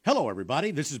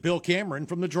everybody. This is Bill Cameron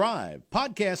from The Drive.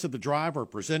 Podcasts of The Drive are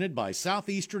presented by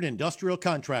Southeastern Industrial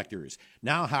Contractors,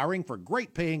 now hiring for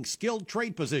great-paying skilled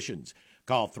trade positions.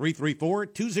 Call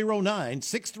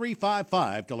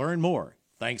 334-209-6355 to learn more.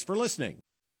 Thanks for listening.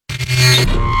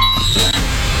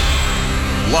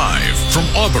 Live from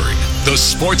Auburn, the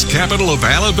sports capital of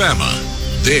Alabama,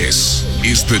 this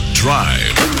is The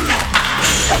Drive.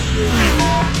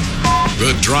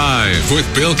 The Drive with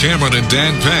Bill Cameron and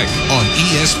Dan Peck on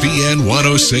ESPN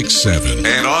 106.7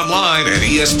 and online at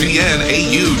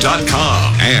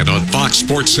ESPNAU.com and on Fox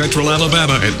Sports Central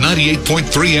Alabama at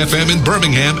 98.3 FM in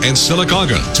Birmingham and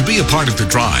Sylacauga. To be a part of The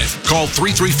Drive, call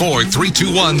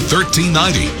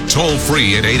 334-321-1390, toll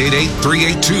free at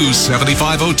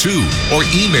 888-382-7502, or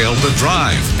email The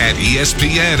Drive at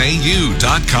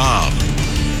ESPNAU.com.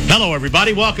 Hello,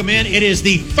 everybody. Welcome in. It is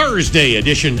the Thursday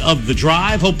edition of The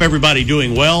Drive. Hope everybody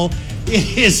doing well.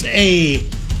 It is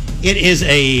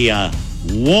a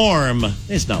warm.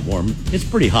 It's not warm. It's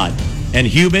pretty hot and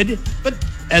humid. But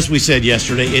as we said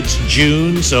yesterday, it's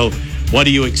June. So what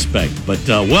do you expect? But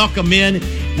welcome in.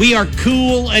 We are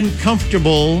cool and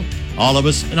comfortable. All of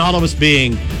us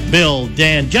being Bill,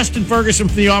 Dan, Justin Ferguson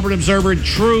from the Auburn Observer,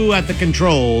 True at the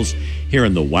controls here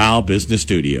in the WOW Business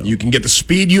Studio. You can get the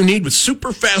speed you need with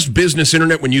super fast business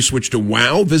internet when you switch to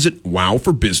WOW. Visit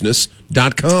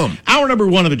wowforbusiness.com. Hour number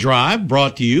one of The Drive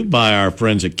brought to you by our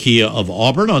friends at Kia of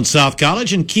Auburn on South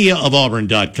College and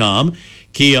KiaofAuburn.com.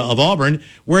 Kia of Auburn,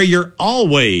 where you're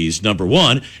always number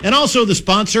one, and also the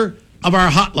sponsor of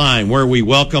our hotline, where we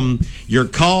welcome your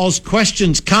calls,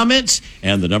 questions, comments,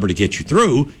 and the number to get you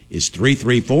through is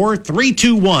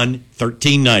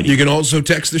 334-321-1390. You can also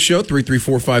text the show,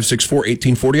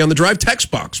 334-564-1840 on the Drive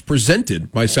text box,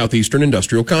 presented by Southeastern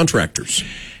Industrial Contractors.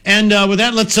 And with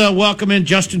that, let's welcome in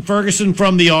Justin Ferguson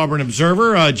from the Auburn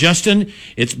Observer. Justin,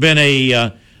 it's been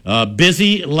a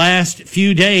busy last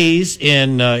few days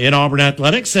in Auburn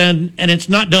athletics, and it's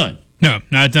not done. No,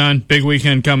 not done. Big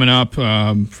weekend coming up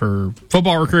for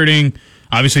football recruiting.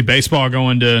 Obviously, baseball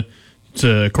going to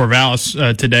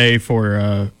Corvallis today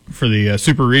for the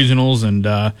Super Regionals, and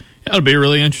it'll be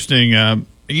really interesting.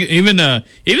 Even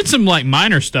some like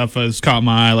minor stuff has caught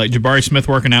my eye, like Jabari Smith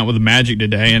working out with the Magic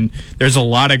today, and there's a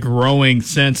lot of growing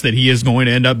sense that he is going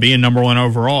to end up being number one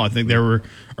overall. I think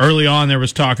early on there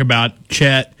was talk about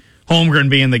Chet Holmgren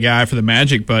being the guy for the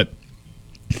Magic, but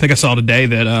I think I saw today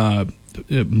that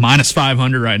minus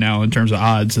 500 right now in terms of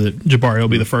odds that Jabari will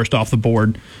be the first off the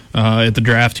board at the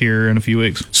draft here in a few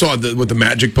weeks. Saw what the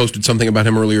Magic posted something about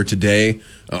him earlier today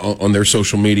on their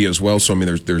social media as well. So I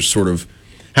mean, there's sort of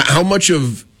how much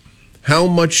of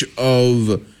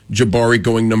Jabari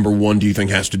going number one do you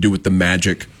think has to do with the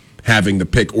Magic having the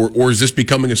pick, or is this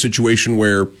becoming a situation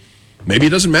where maybe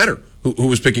it doesn't matter who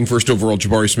was picking first overall?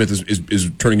 Jabari Smith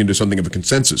is turning into something of a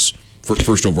consensus for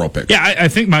first overall pick. Yeah, I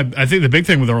think the big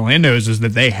thing with Orlando is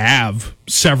that they have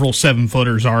several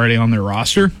 7-footers already on their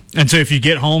roster, and so if you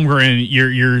get Holmgren,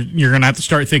 you're going to have to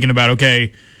start thinking about,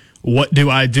 okay, what do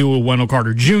I do with Wendell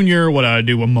Carter Jr.? What do I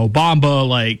do with Mo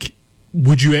Bamba?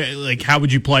 How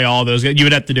would you play all those guys? You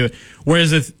would have to do it.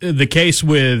 Whereas the case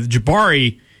with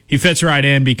Jabari, he fits right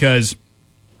in because,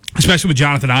 especially with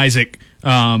Jonathan Isaac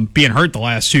being hurt the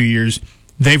last 2 years,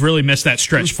 they've really missed that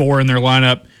stretch four in their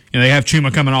lineup. You know, they have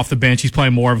Chuma coming off the bench. He's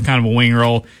playing more of kind of a wing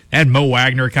role. They had Mo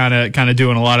Wagner kind of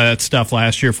doing a lot of that stuff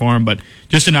last year for him, but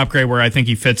just an upgrade where I think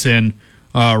he fits in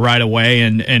right away.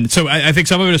 And so I think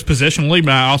some of it is positionally,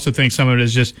 but I also think some of it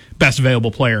is just best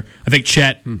available player. I think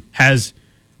Chet has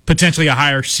potentially a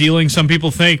higher ceiling, some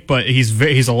people think, but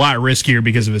he's a lot riskier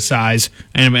because of his size,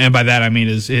 and by that I mean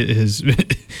his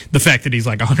the fact that he's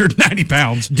like 190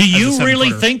 pounds. Do you really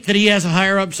think that he has a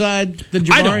higher upside than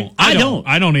Jabari? I don't.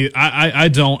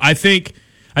 I think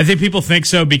people think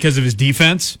so because of his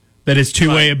defense, that his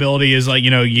two-way ability is like,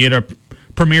 you get a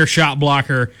premier shot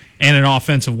blocker and an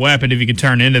offensive weapon if you can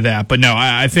turn into that. But no,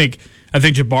 I think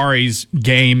Jabari's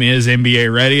game is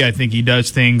NBA ready. I think he does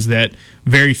things that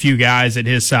very few guys at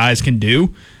his size can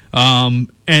do. I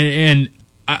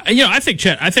think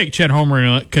Chet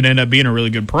Holmgren could end up being a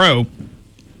really good pro,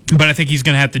 but I think he's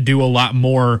going to have to do a lot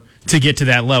more to get to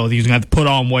that level. He's going to have to put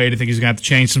on weight. I think he's going to have to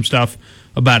change some stuff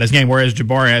about his game. Whereas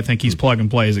Jabari, I think he's plug and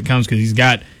play as it comes because he's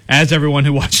got, as everyone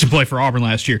who watched him play for Auburn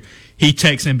last year, he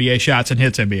takes NBA shots and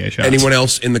hits NBA shots. Anyone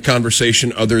else in the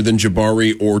conversation other than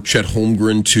Jabari or Chet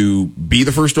Holmgren to be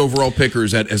the first overall pick, or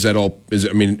would it be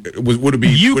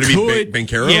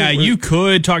Banchero? Yeah, you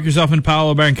could talk yourself into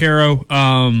Paolo Banchero.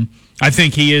 I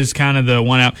think he is kind of the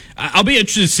one out. I'll be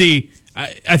interested to see.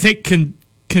 I think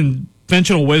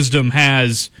conventional wisdom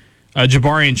has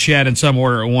Jabari and Chet in some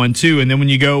order at 1-2, and then when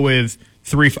you go with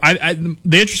 3-4.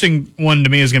 The interesting one to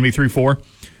me is going to be 3-4.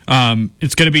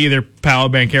 It's going to be either Paolo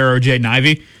Banchero or Jaden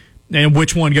Ivey. And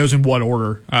which one goes in what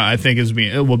order? I think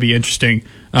it will be interesting.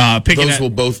 Those will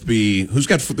both be. Who's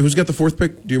got the fourth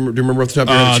pick? Do you remember off the top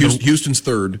of your head? Houston's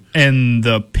third, and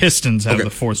the Pistons have the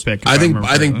fourth pick. I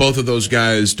think both of those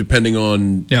guys, depending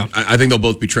on, I think they'll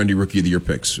both be trendy rookie of the year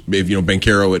picks. If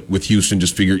Banchero with Houston,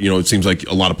 just figure it seems like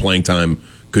a lot of playing time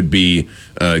could be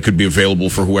available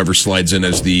for whoever slides in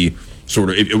as the sort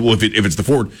of if it's the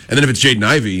forward, and then if it's Jaden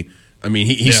Ivey. I mean,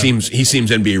 he seems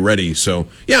NBA ready. So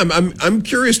yeah, I'm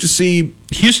curious to see.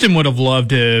 Houston would have loved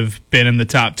to have been in the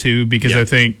top 2 because I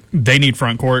think they need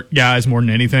front court guys more than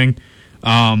anything.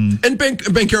 And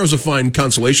Banchero's a fine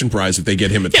consolation prize if they get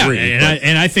him at 3.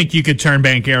 And I think you could turn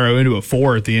Banchero into a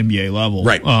 4 at the NBA level,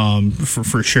 right?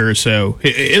 For sure. So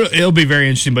it'll be very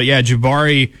interesting. But yeah,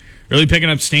 Jabari really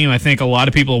picking up steam. I think a lot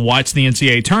of people watch the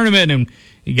NCAA tournament and.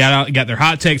 You got their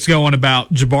hot takes going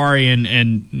about Jabari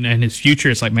and his future.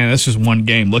 It's like, man, that's just one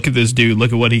game. Look at this dude.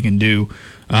 Look at what he can do.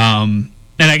 And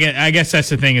I guess that's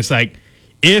the thing. It's like,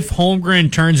 if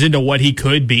Holmgren turns into what he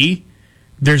could be,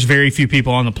 there's very few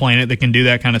people on the planet that can do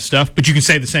that kind of stuff. But you can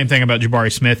say the same thing about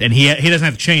Jabari Smith, and he doesn't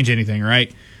have to change anything,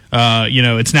 right?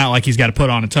 It's not like he's got to put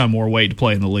on a ton more weight to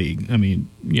play in the league. I mean,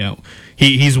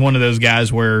 he's one of those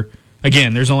guys where.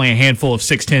 Again, there's only a handful of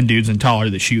 6'10" dudes and taller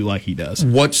that shoot like he does.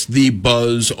 What's the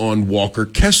buzz on Walker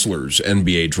Kessler's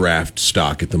NBA draft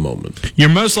stock at the moment? You're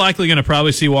most likely going to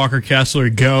probably see Walker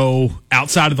Kessler go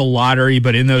outside of the lottery,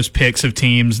 but in those picks of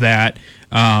teams that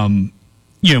may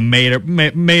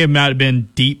have not been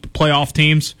deep playoff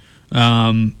teams.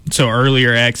 So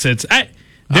earlier exits.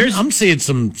 I'm seeing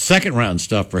some second round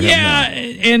stuff for him. Yeah, now.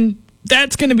 And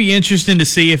that's going to be interesting to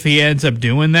see if he ends up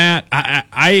doing that.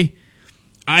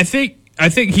 I think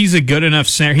he's a good enough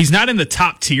center. He's not in the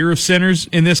top tier of centers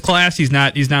in this class. He's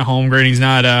not Holmgren. He's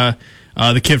not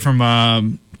the kid from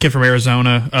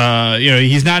Arizona.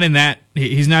 He's not in that.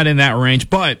 He's not in that range.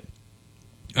 But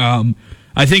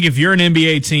I think if you're an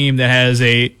NBA team that has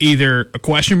either a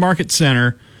question mark at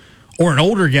center or an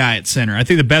older guy at center, I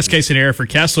think the best case scenario for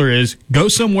Kessler is go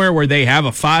somewhere where they have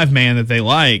a 5-man that they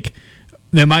like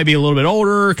that might be a little bit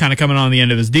older, kind of coming on the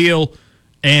end of his deal.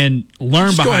 And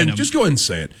learn behind him. Just go ahead and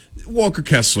say it. Walker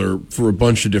Kessler, for a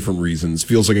bunch of different reasons,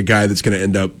 feels like a guy that's going to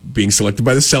end up being selected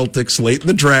by the Celtics late in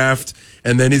the draft,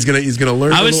 and then he's going to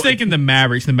learn. I was thinking the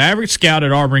Mavericks. The Mavericks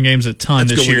scouted Auburn games a ton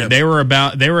this year. They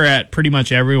were at pretty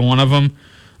much every one of them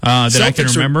that I can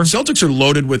remember. Celtics are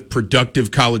loaded with productive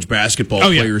college basketball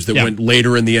players that went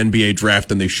later in the NBA draft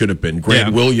than they should have been.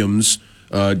 Grant Williams.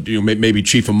 Maybe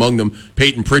chief among them.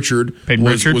 Peyton Pritchard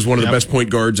was one of the best point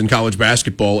guards in college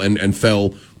basketball and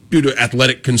fell due to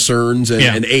athletic concerns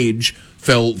and age.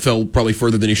 Fell probably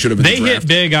further than he should have in the draft.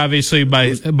 They hit big, obviously,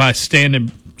 by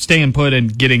staying put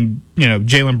and getting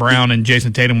Jaylen Brown and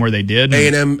Jason Tatum where they did.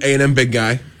 A&M big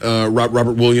guy,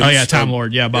 Robert Williams. Oh yeah, Time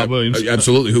Lord. Yeah, Bob Williams.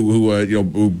 Absolutely.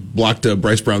 Who blocked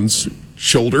Bryce Brown's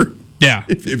shoulder. Yeah,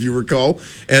 if you recall,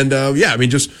 and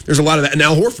just there's a lot of that. And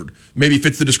Al Horford maybe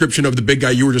fits the description of the big guy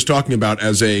you were just talking about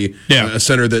as a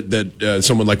center that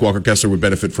someone like Walker Kessler would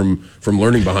benefit from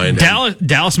learning behind.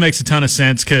 Dallas makes a ton of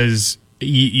sense because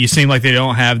you seem like they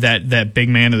don't have that big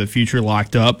man of the future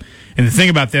locked up. And the thing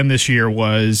about them this year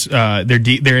was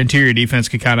their interior defense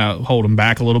could kind of hold them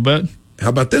back a little bit. How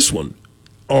about this one?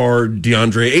 Are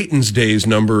DeAndre Ayton's days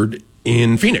numbered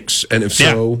in Phoenix? And if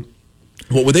so.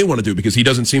 What would they want to do? Because he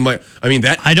doesn't seem like. I mean,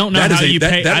 that I don't know how you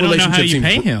pay. I don't know how you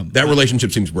pay him. That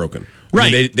relationship seems broken.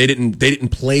 Right? I mean, they didn't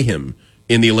play him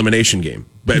in the elimination game,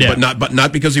 but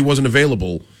not because he wasn't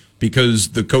available. Because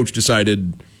the coach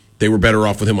decided they were better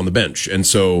off with him on the bench. And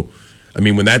so, I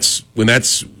mean, when that's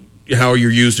how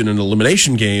you're used in an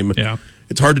elimination game,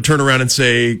 it's hard to turn around and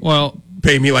say, well,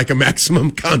 pay me like a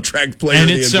maximum contract player. And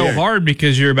in the it's NBA. so hard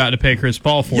because you're about to pay Chris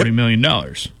Paul $40 million.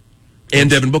 And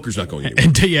Devin Booker's not going anywhere.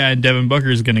 And Devin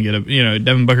Booker's going to get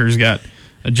Devin Booker's got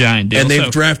a giant deal. And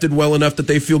they've drafted well enough that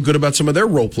they feel good about some of their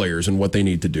role players and what they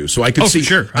need to do. So I could see. For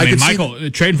sure. I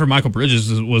mean, trading for Michael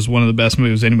Bridges was one of the best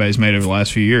moves anybody's made over the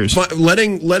last few years.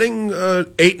 Letting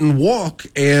Ayton walk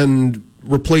and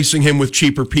replacing him with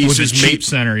cheaper pieces, with a cheap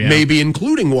center, maybe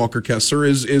including Walker Kessler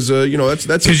is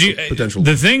that's a potential.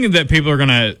 The thing that people are going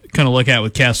to kind of look at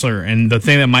with Kessler, and the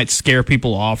thing that might scare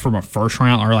people off from a first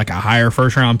round or like a higher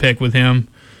first round pick with him,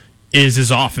 is his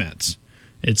offense.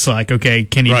 It's like, okay,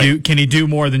 can he do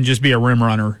more than just be a rim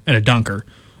runner and a dunker?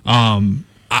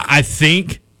 I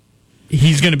think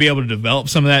he's going to be able to develop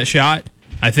some of that shot.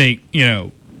 I think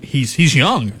he's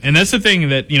young, and that's the thing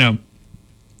that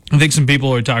I think some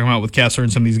people are talking about with Kessler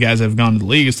and some of these guys that have gone to the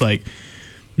league. It's like,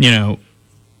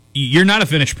 you're not a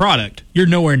finished product. You're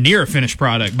nowhere near a finished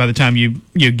product by the time you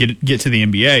get to the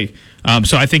NBA.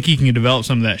 So I think he can develop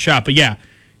some of that shot. But yeah,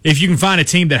 if you can find a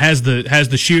team that has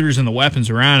the shooters and the weapons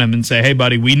around him and say, hey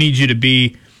buddy, we need you to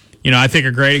be, I think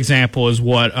a great example is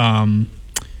what Clint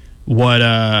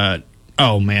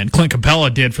Capella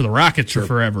did for the Rockets for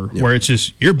forever, where it's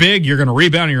just, you're big, you're going to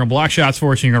rebound, you're going to block shots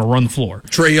for us, and you're going to run the floor.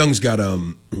 Trae Young's got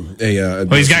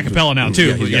he's got Capella now too.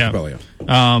 Yeah, he's got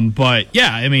Capella, but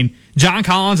yeah, I mean, John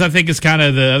Collins, I think, is kind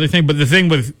of the other thing. But the thing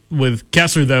with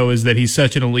Kessler, though, is that he's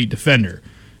such an elite defender.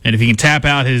 And if he can tap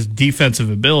out his defensive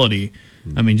ability,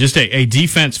 I mean, just a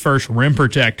defense-first rim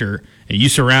protector, and you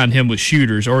surround him with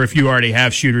shooters, or if you already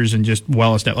have shooters and just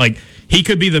well-established, like, he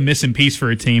could be the missing piece for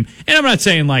a team. And I'm not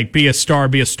saying, like, be a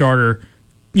starter,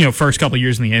 first couple of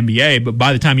years in the NBA, but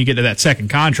by the time you get to that second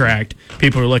contract,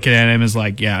 people are looking at him as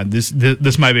like, yeah,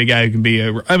 this might be a guy who can be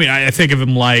I think of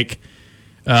him like,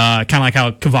 kind of like how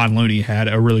Kevon Looney had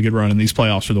a really good run in these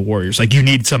playoffs for the Warriors. Like, you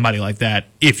need somebody like that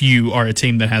if you are a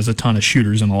team that has a ton of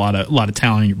shooters and a lot of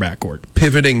talent in your backcourt.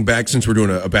 Pivoting back, since we're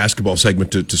doing a basketball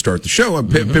segment to start the show, I'm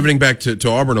pivoting back to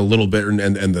Auburn a little bit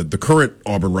and the current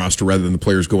Auburn roster rather than the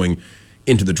players going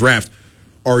into the draft.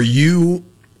 Are you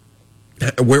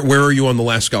where are you on the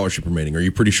last scholarship remaining? Are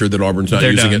you pretty sure that Auburn's not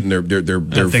using it and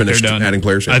they're finished adding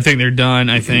players? I think they're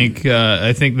done. I think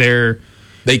they're.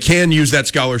 They can use that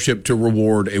scholarship to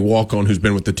reward a walk-on who's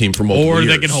been with the team for multiple years. Or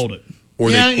they can hold it.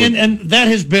 And that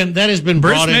has been Bruce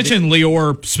brought mentioned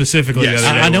Lior specifically. Yes, the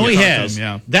other day I know he has. has.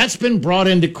 Yeah. That's been brought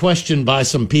into question by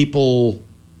some people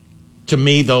to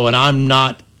me, though, and I'm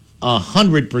not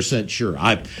 100% sure.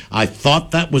 I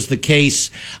thought that was the case.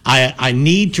 I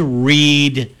need to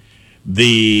read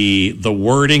the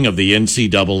wording of the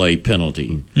NCAA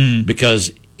penalty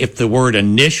because if the word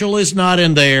initial is not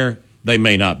in there, they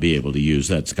may not be able to use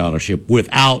that scholarship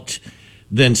without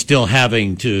then still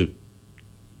having to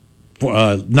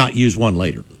not use one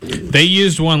later. They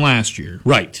used one last year.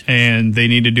 Right. And they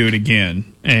need to do it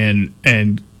again.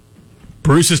 And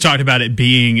Bruce has talked about it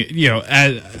being,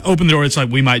 open the door. It's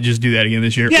like, we might just do that again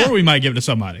this year, or we might give it to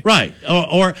somebody. Right.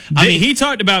 He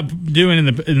talked about doing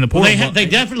in the portal. Well, they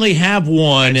definitely have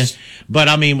one, but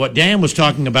I mean, what Dan was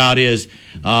talking about is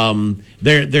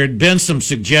there'd been some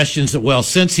suggestions that, well,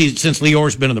 since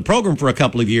Lior's been in the program for a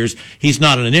couple of years, he's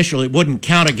not an initial. It wouldn't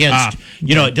count against,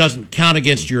 it doesn't count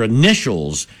against your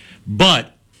initials,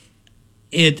 but.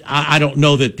 I don't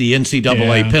know that the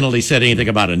NCAA penalty said anything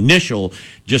about initial,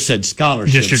 just said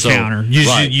scholarship. Just your counter. You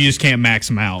just can't max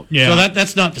them out. Yeah. So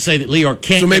that's not to say that Lior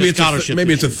can't get a scholarship.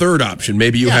 Maybe it's a third option.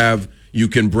 Maybe you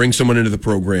can bring someone into the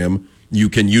program, you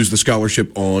can use the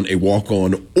scholarship on a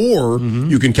walk-on, or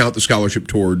you can count the scholarship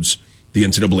towards the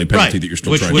NCAA penalty that you're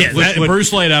still trying to do.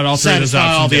 Bruce laid out all three of those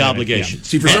options. All the obligations.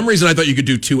 See, for some reason, I thought you could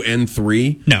do 2 and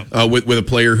 3 with a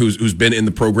player who's been in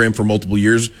the program for multiple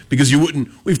years, because you wouldn't,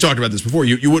 we've talked about this before,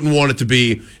 you wouldn't want it to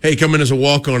be, hey, come in as a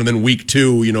walk-on, and then week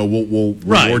 2, we'll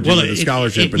reward you with a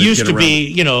scholarship. It used to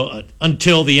be,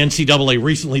 until the NCAA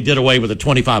recently did away with the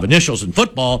 25 initials in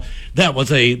football, that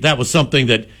was something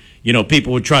that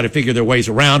people would try to figure their ways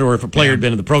around, or if a player had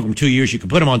been in the program 2 years, you could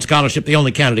put him on scholarship. They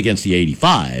only counted against the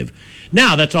 85.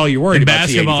 Now that's all you're worried about. In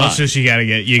basketball, it's just you got to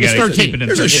keep it in.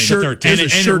 There's a shirt.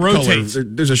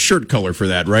 There's a shirt color for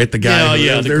that, right? The guy.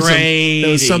 The gray.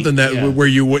 There was something where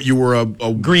you were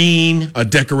a green, a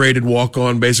decorated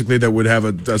walk-on, basically, that would have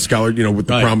a scholar, with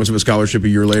the promise of a scholarship a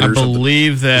year later. I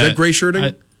believe that. Is that gray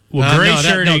shirting?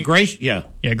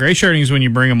 Gray shirting is when you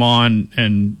bring them on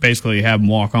and basically have them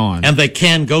walk on, and they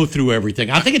can go through everything.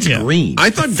 I think it's green. I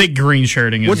thought thick green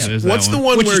shirting. What's the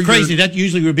one which where is crazy? That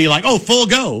usually would be like, full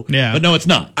go. Yeah, but no, it's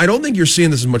not. I don't think you're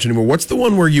seeing this as much anymore. What's the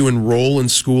one where you enroll in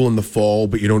school in the fall,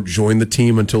 but you don't join the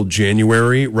team until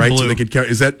January, right? Blue. So they could count.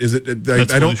 Is it?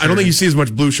 I don't think you see as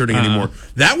much blue shirting anymore.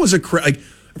 That was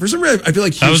for some reason, I feel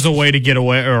like that was the way to get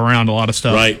away around a lot of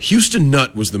stuff. Right. Houston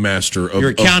Nutt was the master of.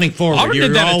 You're counting forward.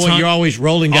 You're always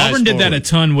rolling guys Auburn did that a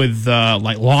ton with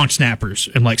like long snappers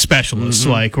and like specialists,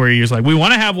 like where you're like, we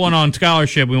want to have one on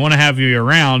scholarship, we want to have you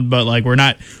around, but like we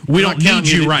don't need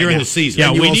you right now during the season.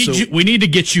 Yeah, we need to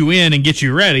get you in and get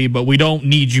you ready, but we don't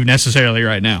need you necessarily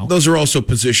right now. Those are also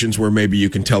positions where maybe you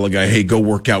can tell a guy, hey, go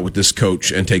work out with this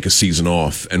coach and take a season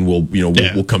off, and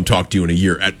we'll come talk to you in a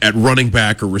year. At running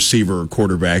back or receiver or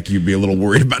quarterback, you'd be a little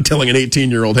worried about telling an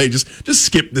 18-year-old, hey, just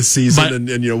skip this season,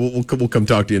 and we'll come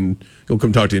talk to you in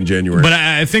January. But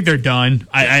I think they're done.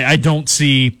 I don't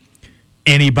see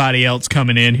anybody else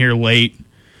coming in here late.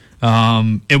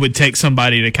 It would take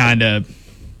somebody to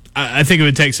I think it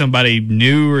would take somebody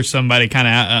new or somebody kind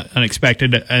of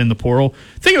unexpected in the portal.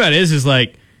 The thing about it is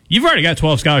like you've already got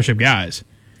 12 scholarship guys.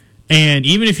 And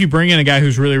even if you bring in a guy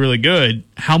who's really, really good,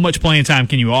 how much playing time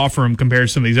can you offer him compared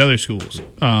to some of these other schools?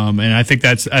 And I think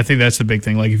that's the big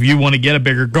thing. Like if you want to get a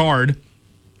bigger guard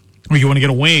or you want to get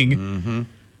a wing,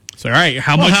 so all right,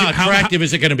 how attractive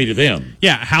is it going to be to them?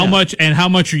 Yeah, how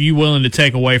much are you willing to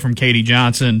take away from Katie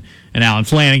Johnson and Alan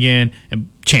Flanagan and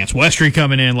Chance Westry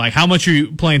coming in? Like how much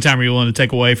playing time are you willing to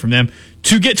take away from them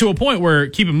to get to a point where,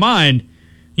 keep in mind,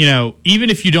 even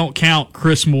if you don't count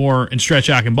Chris Moore and Stretch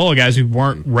Akingbola, guys who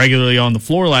weren't regularly on the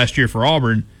floor last year for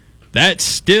Auburn, that's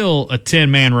still a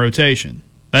 10-man rotation.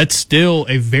 That's still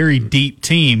a very deep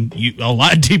team, a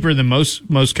lot deeper than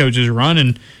most coaches run,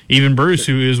 and even Bruce,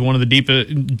 who is one of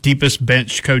the deepest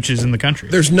bench coaches in the country.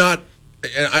 There's not.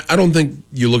 I don't think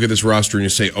you look at this roster and you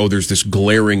say, "Oh, there's this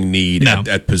glaring need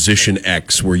at position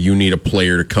X where you need a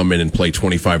player to come in and play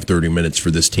 25, 30 minutes for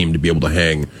this team to be able to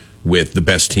hang with the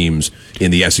best teams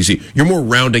in the SEC." You're more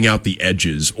rounding out the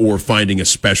edges or finding a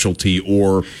specialty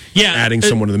or adding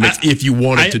someone to the mix if you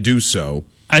wanted to do so.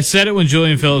 I said it when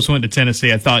Julian Phillips went to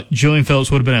Tennessee. I thought Julian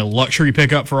Phillips would have been a luxury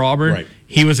pickup for Auburn. Right.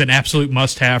 He was an absolute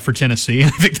must-have for Tennessee. I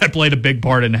think that played a big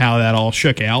part in how that all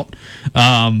shook out.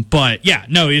 But yeah,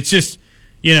 no, it's just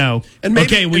and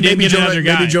maybe, we didn't get another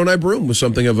guy. Maybe Jonai Broom was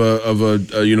something of a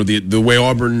the way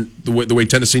Auburn the way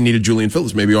Tennessee needed Julian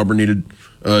Phillips. Maybe Auburn needed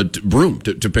Broom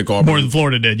to pick Auburn more than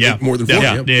Florida did. Yeah, more than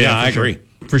Florida. Yeah, I agree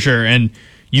for sure. And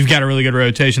you've got a really good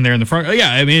rotation there in the front.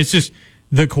 Yeah, I mean it's just.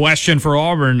 The question for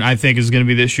Auburn, I think, is going to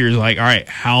be this year is like, all right,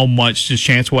 how much does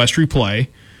Chance Westry play?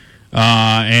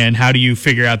 And how do you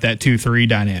figure out that 2-3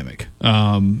 dynamic?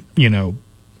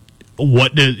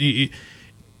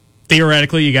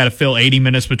 Theoretically, you got to fill 80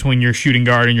 minutes between your shooting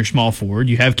guard and your small forward.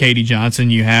 You have Katie Johnson,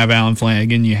 you have Alan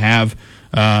Flanagan, you have,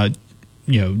 Chance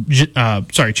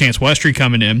Westry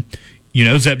coming in.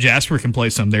 Zep Jasper can play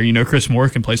some there. Chris Moore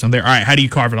can play some there. All right, how do you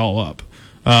carve it all up?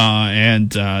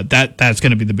 That's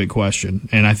going to be the big question.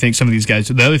 And I think some of these guys,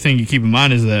 the other thing you keep in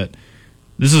mind is that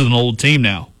this is an old team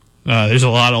now. There's a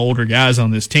lot of older guys on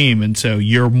this team, and so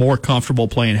you're more comfortable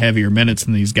playing heavier minutes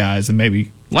than these guys than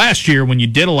maybe last year when you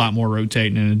did a lot more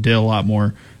rotating and did a lot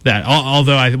more that.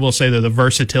 Although I will say that the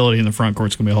versatility in the front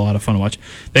court is going to be a whole lot of fun to watch.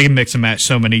 They can mix and match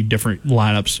so many different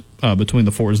lineups between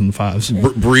the fours and the fives.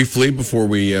 Briefly, before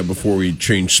we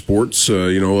change sports, how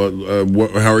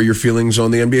are your feelings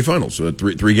on the NBA Finals?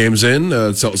 Three games in,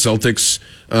 Celtics.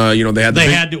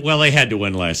 They had to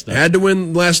win last night. Had to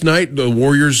win last night. The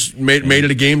Warriors made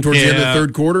it a game towards the end of the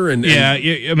third quarter. I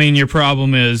mean, your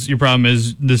problem is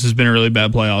this has been a really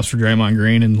bad playoffs for Draymond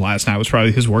Green, and last night was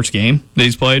probably his worst game that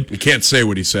he's played. You can't say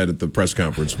what he said at the press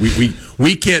conference.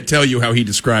 We can't tell you how he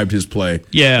described his play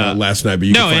last night, but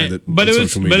you can find it on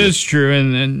social media. But it's true,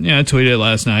 and I tweeted it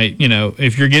last night.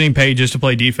 If you're getting paid just to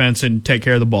play defense and take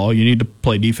care of the ball, you need to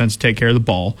play defense and take care of the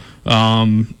ball.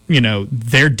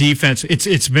 Their defense,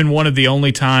 it's been one of the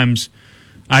only times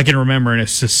I can remember in a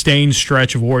sustained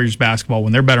stretch of Warriors basketball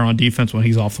when they're better on defense when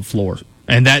he's off the floor.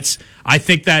 And I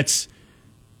think that's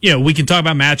we can talk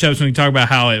about matchups and we can talk about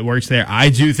how it works there. I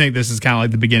do think this is kind of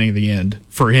like the beginning of the end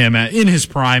for him in his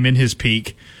prime, in his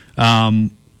peak. Clay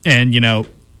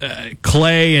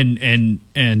and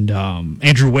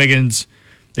Andrew Wiggins,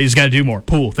 they just got to do more.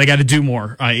 Poole, they got to do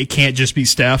more. It can't just be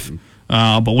Steph.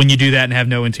 But when you do that and have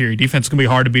no interior defense, it's going to be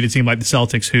hard to beat a team like the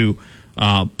Celtics who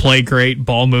play great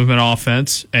ball movement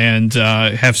offense and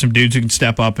have some dudes who can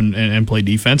step up and play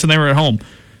defense. And they were at home.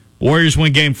 Warriors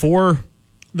win Game 4.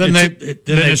 Then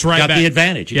it's right got back. The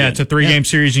advantage. Again. Yeah, it's a 3-game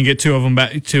series. You can get two of them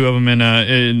back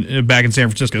in back in San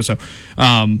Francisco. So,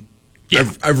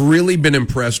 I've really been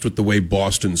impressed with the way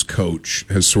Boston's coach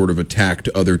has sort of attacked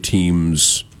other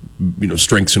teams'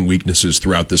 strengths and weaknesses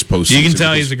throughout this postseason. You can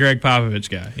tell he's a Greg Popovich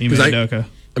guy.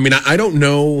 I don't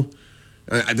know.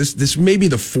 This may be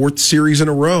the fourth series in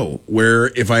a row where,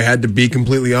 if I had to be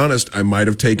completely honest, I might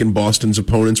have taken Boston's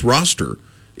opponent's roster.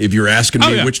 If you're asking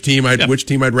me which team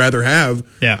I'd rather have,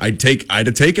 I'd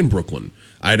have taken Brooklyn.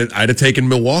 I'd have taken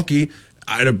Milwaukee.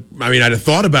 I'd have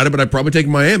thought about it, but I'd probably take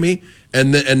Miami.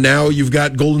 And now you've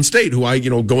got Golden State, who I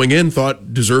going in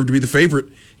thought deserved to be the favorite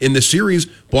in this series.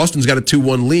 Boston's got a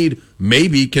 2-1 lead.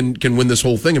 Maybe can win this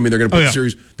whole thing. I mean, they're going to put the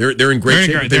series. They're in great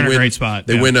shape. They're in a great spot.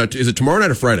 They win. Is it tomorrow night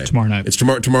or Friday? Tomorrow night. It's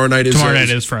tomorrow night. Tomorrow night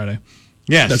is Friday.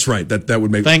 Yes, that's right. That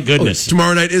would make. Thank goodness.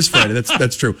 Tomorrow night is Friday.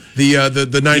 That's true. The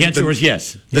 9. The answer was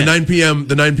yes. The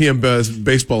 9 p.m.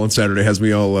 Baseball on Saturday has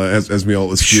me all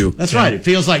askew. That's right. It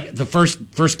feels like the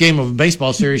first game of a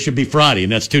baseball series should be Friday,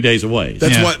 and that's 2 days away.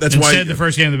 That's why. Instead, the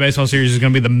first game of the baseball series is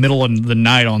going to be the middle of the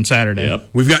night on Saturday. Yep.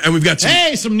 We've got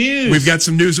some news. We've got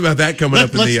some news about that coming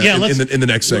up in the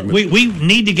next segment. We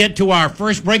need to get to our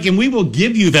first break, and we will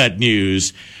give you that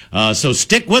news. So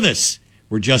stick with us.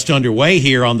 We're just underway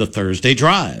here on the Thursday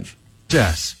Drive.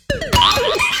 Yes.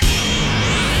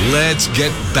 Let's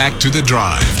get back to The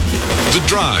Drive. The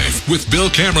Drive with Bill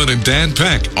Cameron and Dan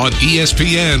Peck on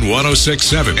ESPN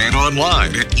 106.7 and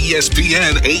online at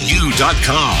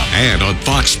ESPNAU.com and on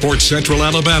Fox Sports Central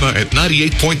Alabama at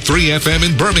 98.3 FM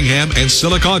in Birmingham and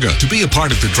Sylacauga. To be a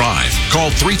part of The Drive,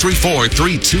 call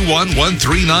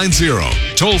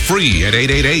 334-321-1390. Toll free at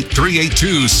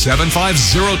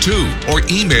 888-382-7502 or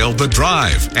email The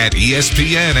Drive at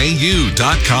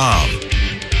ESPNAU.com.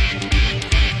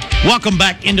 Welcome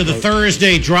back into the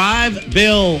Thursday Drive.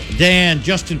 Bill, Dan,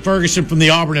 Justin Ferguson from the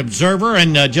Auburn Observer.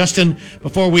 And Justin,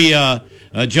 before we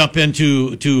jump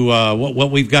into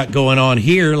what we've got going on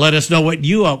here, let us know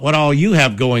what all you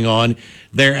have going on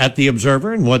there at the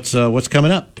Observer and what's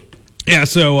coming up. Yeah,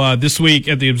 so this week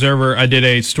at the Observer, I did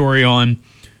a story on.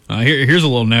 Here's a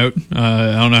little note.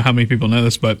 I don't know how many people know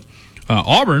this, but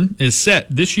Auburn is set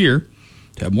this year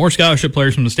to have more scholarship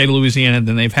players from the state of Louisiana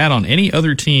than they've had on any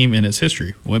other team in its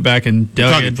history. Went back and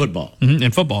dug talking football.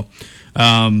 In football,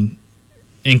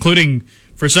 including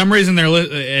for some reason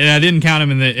and I didn't count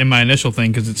him in my initial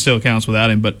thing because it still counts without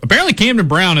him. But apparently Camden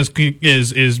Brown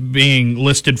is being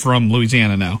listed from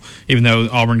Louisiana now, even though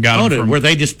Auburn got him from. Were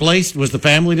they displaced? Was the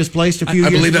family displaced a few years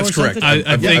ago? I believe that's correct.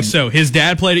 I think so. His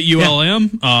dad played at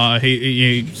ULM. Yeah.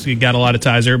 He got a lot of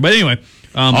ties there. But anyway.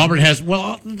 Auburn has,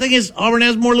 the thing is, Auburn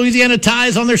has more Louisiana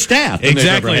ties on their staff.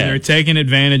 Exactly. They're taking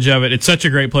advantage of it. It's such a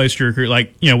great place to recruit.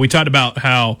 Like, we talked about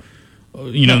how,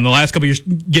 in the last couple of years,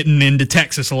 getting into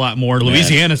Texas a lot more.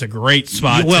 Louisiana's a great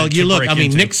spot. Well,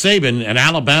 Nick Saban and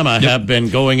Alabama have been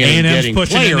going in and getting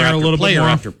player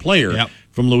after player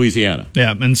from Louisiana.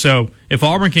 Yeah, and so if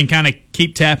Auburn can kind of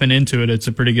keep tapping into it, it's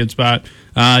a pretty good spot.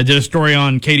 I did a story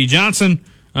on Katie Johnson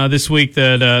this week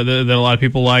that a lot of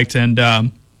people liked, and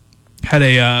had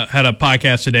a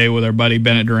podcast today with our buddy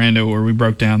Bennett Durando where we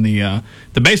broke down the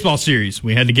baseball series.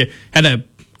 We had to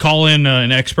call in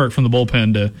an expert from the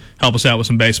bullpen to help us out with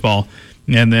some baseball,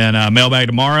 and then mailbag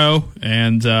tomorrow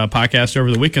and podcast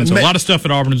over the weekend. So a lot of stuff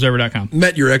at AuburnObserver.com.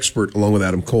 Met your expert along with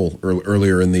Adam Cole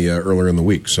earlier in the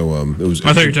week. So it was.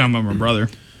 I thought you were talking about my brother.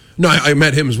 No, I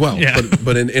met him as well. Yeah.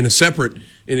 But in a separate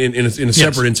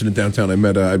separate incident downtown, I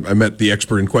met the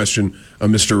expert in question,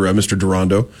 Mr.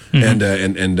 Durando,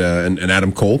 and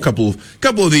Adam Cole, couple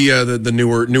of the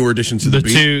newer additions to the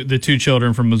beat. The two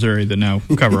children from Missouri that now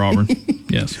cover Auburn.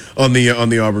 Yes, on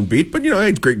the Auburn beat. But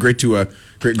great to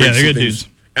they're good dudes.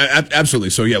 Absolutely.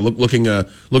 So looking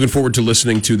forward to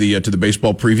listening to the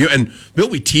baseball preview. And Bill,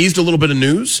 we teased a little bit of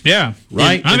news. Yeah,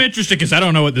 right. I'm interested because I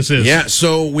don't know what this is. Yeah.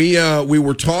 So we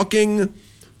were talking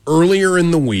earlier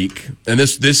in the week, and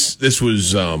this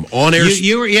was on air.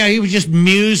 He was just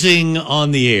musing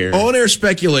on the air. On air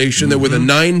speculation that with a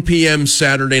 9 p.m.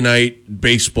 Saturday night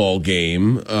baseball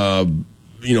game,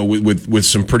 with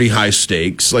some pretty high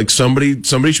stakes, like somebody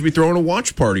should be throwing a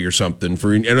watch party or something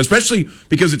and especially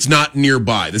because it's not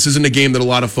nearby. This isn't a game that a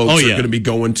lot of folks are going to be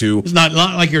going to. It's not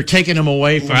like you're taking them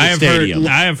away from the stadium.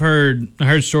 I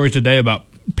heard stories today about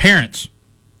parents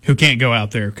who can't go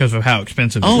out there because of how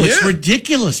expensive it is. It's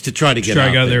ridiculous to try to get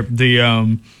out there.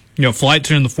 The flights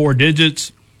are in the 4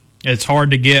 digits. It's hard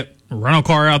to get a rental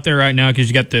car out there right now because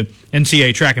you got the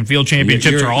NCAA track and field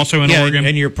championships are also in Oregon,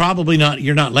 and you're probably not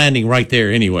landing right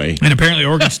there anyway. And apparently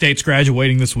Oregon State's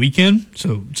graduating this weekend,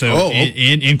 so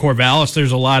in Corvallis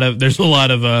there's a lot of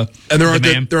and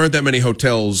there aren't that many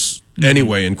hotels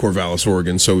anyway in Corvallis,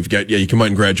 Oregon. So we've got you come out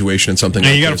in graduation and something.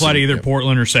 And you got to fly to either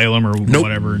Portland or Salem or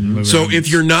whatever. And so if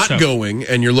you're not going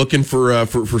and you're looking for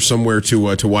somewhere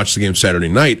to watch the game Saturday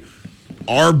night,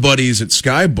 our buddies at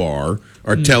Sky Bar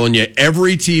are telling you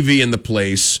every TV in the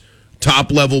place,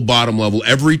 top level, bottom level,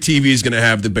 every TV is going to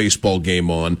have the baseball game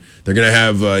on. They're going to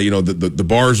have the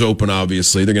bars open.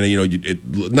 Obviously, they're going to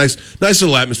nice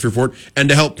little atmosphere for it. And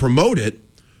to help promote it,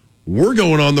 we're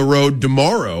going on the road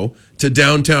tomorrow to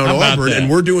downtown Auburn, and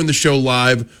we're doing the show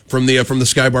live from the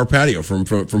Sky Bar patio from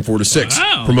 4 to 6,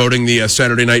 promoting the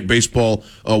Saturday night baseball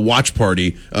watch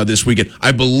party this weekend.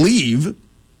 I believe,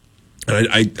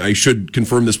 and I should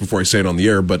confirm this before I say it on the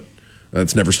air, but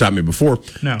that's never stopped me before.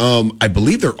 No. I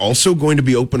believe they're also going to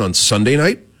be open on Sunday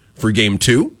night for Game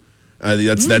 2. I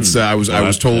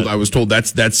was told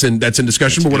that's in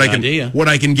discussion. But what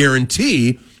I can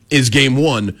guarantee is Game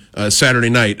 1 Saturday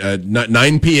night,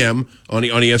 9 p.m. on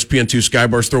ESPN2. Sky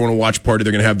Bar's throwing a watch party.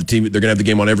 They're going to have the TV. They're going to have the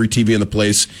game on every TV in the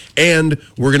place, and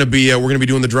we're going to be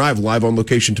doing the drive live on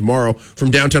location tomorrow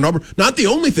from downtown Auburn. Not the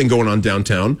only thing going on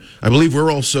downtown. I believe we're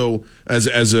also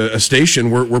as a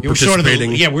station, we're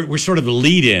participating. We're sort of the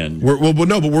lead in.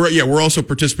 We're also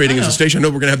participating as a station. I know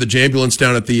we're going to have the Jambulance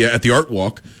down at the Art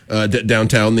Walk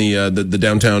downtown, the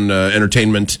downtown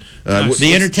entertainment.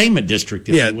 The entertainment district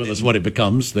is what it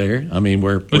becomes there. I mean,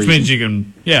 which means you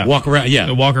can walk around.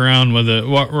 Yeah, walk around with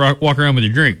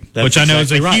your drink, which I know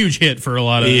is a huge hit for a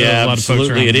lot of folks around.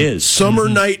 Absolutely, it is. Summer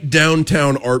night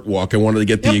downtown Art Walk. I wanted to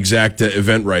get the exact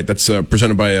event right. That's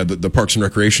presented by the Parks and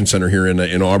Recreation Center here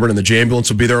in Auburn, and the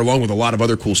Ambulance will be there along with a lot of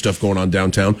other cool stuff going on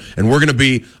downtown. And we're going to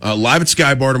be live at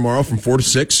Sky Bar tomorrow from 4 to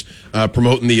 6,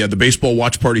 promoting the baseball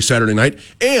watch party Saturday night.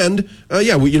 And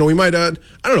we might I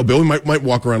don't know, Bill, we might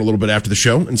walk around a little bit after the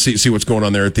show and see what's going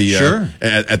on there at the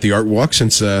at the Art Walk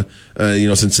since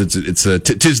since it's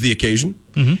tis the occasion.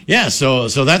 Mm-hmm. Yeah, so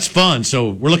that's fun.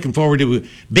 So we're looking forward to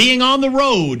being on the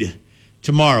road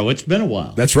tomorrow. It's been a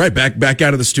while. That's right. Back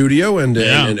out of the studio and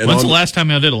when's the last time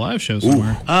I did a live show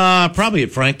somewhere? Probably at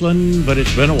Franklin, but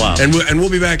it's been a while. And we'll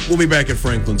be back. We'll be back at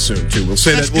Franklin soon too. We'll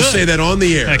say that on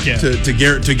the air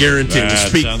to guarantee.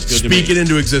 We'll speak it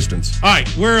into existence. All right,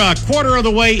 we're a quarter of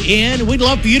the way in. We'd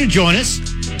love for you to join us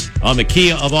on the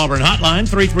Kia of Auburn hotline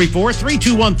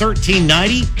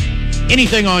 334-321-1390.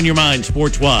 Anything on your mind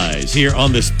sports wise here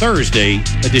on this Thursday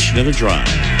edition of The Drive.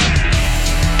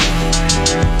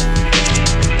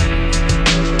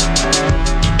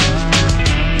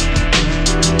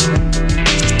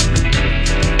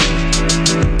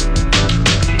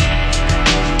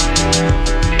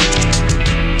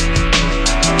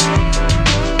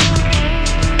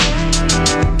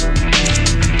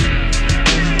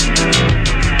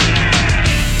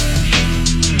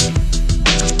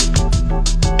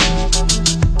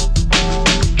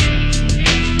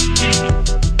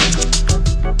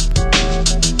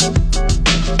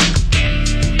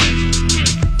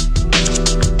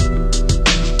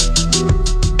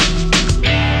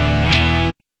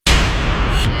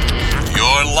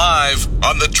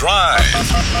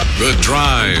 The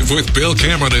Drive with Bill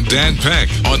Cameron and Dan Peck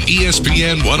on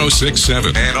ESPN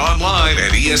 106.7 and online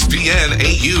at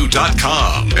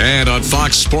ESPNAU.com and on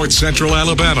Fox Sports Central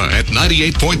Alabama at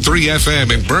 98.3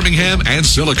 FM in Birmingham and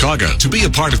Sylacauga. To be a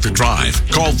part of The Drive,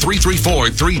 call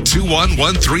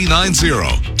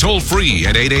 334-321-1390. Toll free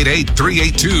at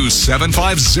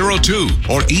 888-382-7502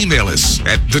 or email us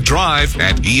at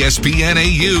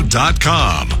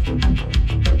thedrive@ESPNAU.com.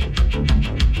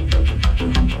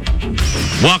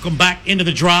 Welcome back into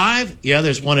The Drive. Yeah,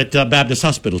 there's one at Baptist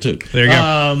Hospital, too. There you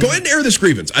go. Go ahead and air this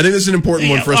grievance. I think this is an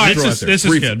important one for us to throw out there. This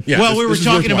is good. Yeah, well, we were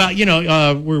talking about,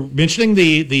 we're mentioning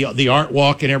the art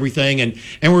walk and everything, and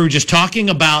we were just talking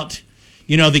about,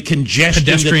 the congestion.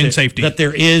 Pedestrian safety. That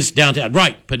there is downtown.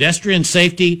 Right, pedestrian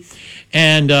safety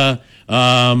and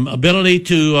ability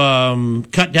to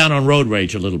cut down on road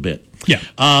rage a little bit. Yeah.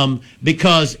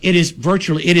 Because it is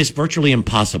virtually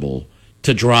impossible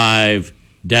to drive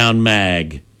down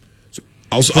Mag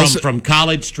from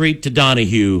College Street to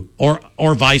Donahue or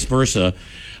vice versa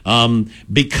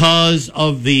because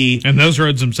of and those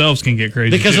roads themselves can get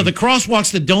crazy because of the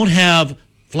crosswalks that don't have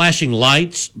flashing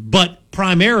lights, but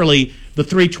primarily the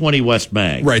 320 West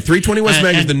Mag. Right, 320 West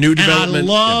Mag is the new development.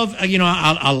 And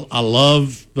I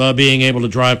love being able to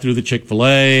drive through the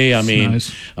Chick-fil-A. I mean,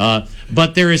 nice.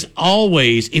 But there is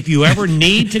always, if you ever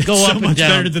need to go so up and much down,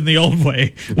 better than the old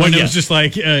way when it was just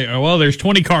like, there's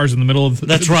 20 cars in the middle of the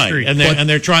That's right, street. and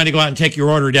they're trying to go out and take your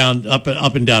order down up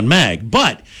and down Mag.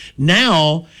 But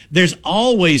now there's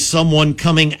always someone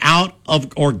coming out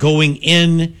of or going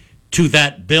in to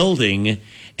that building,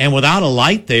 and without a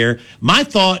light there, my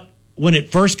thought when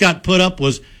it first got put up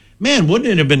was, man, wouldn't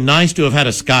it have been nice to have had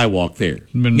a skywalk there?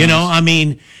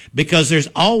 Nice. Because there's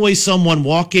always someone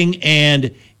walking,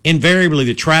 and invariably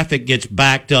the traffic gets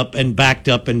backed up and backed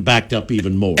up and backed up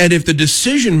even more. And if the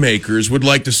decision makers would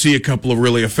like to see a couple of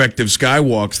really effective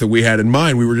skywalks that we had in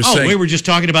mind, we were just saying. We were just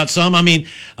talking about some. I mean,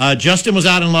 Justin was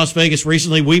out in Las Vegas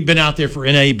recently. We've been out there for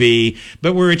NAB,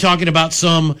 but we were talking about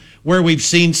some where we've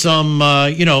seen some,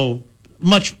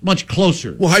 much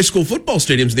closer. Well, high school football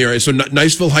stadiums in the area. So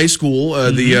Niceville High School,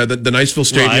 the Niceville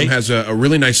Stadium has a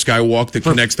really nice skywalk that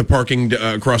connects the parking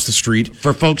across the street.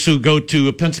 For folks who go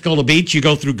to Pensacola Beach, you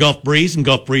go through Gulf Breeze, and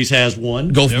Gulf Breeze has one.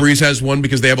 Gulf Breeze has one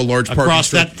because they have a large parking across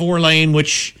strip. that 4-lane,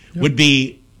 which would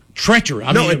be treacherous.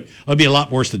 it would be a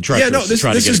lot worse than treacherous. Yeah, no, this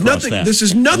is nothing. This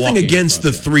is nothing against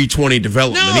the 320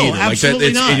 development either.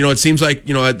 Absolutely not. It seems like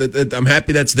I'm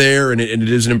happy that's there, and it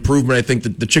is an improvement. I think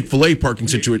that the Chick-fil-A parking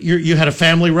situation. You had a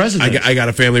family resident. I got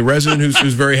a family resident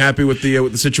who's very happy with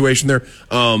the situation there.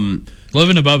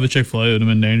 Living above a Chick-fil-A would have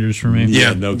been dangerous for me.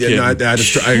 Yeah, no I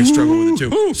struggle with it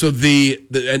too. So the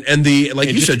like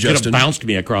It you just said, could have Justin, bounced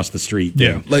me across the street.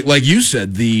 Yeah. like you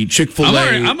said, the Chick-fil-A.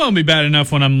 I'm going to be bad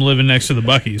enough when I'm living next to the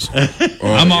Buc-ee's.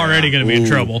 I'm already going to be in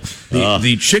trouble.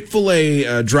 The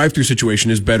Chick-fil-A drive-through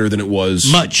situation is better than it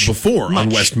was before on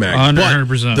West Mag.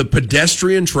 100%. But the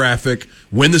pedestrian traffic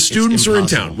when the students are in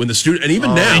town, and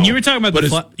even now. And you were talking about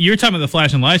the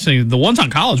flashing lights thing. The ones on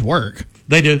college work.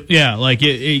 They do. Yeah, like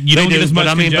you don't get as much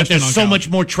congestion but there's on so college. much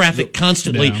more traffic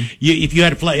constantly. Yeah. If you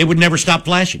had a flash, it would never stop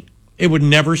flashing. It would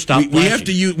never stop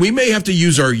flashing. We may have to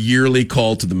use our yearly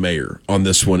call to the mayor on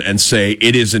this one and say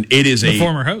it is a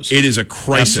former host. It is a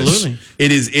crisis. Absolutely.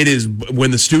 It is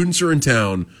when the students are in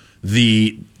town,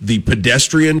 the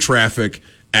pedestrian traffic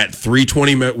at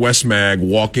 320 West Mag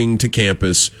walking to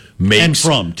campus makes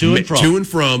to and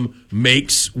from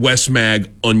makes West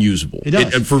Mag unusable. It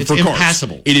does. For It's cars.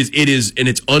 impassable. It is, and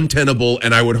it's untenable.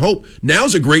 And I would hope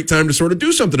now's a great time to sort of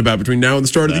do something about it between now and the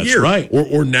start of the year, right?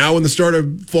 Or now and the start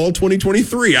of fall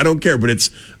 2023. I don't care, but it's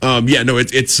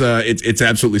it's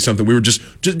absolutely something. We were just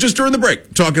during the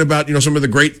break talking about some of the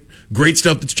great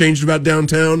stuff that's changed about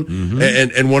downtown,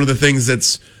 and one of the things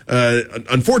that's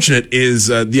unfortunate is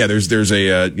there's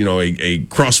a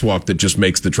crosswalk that just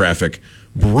makes the traffic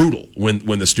brutal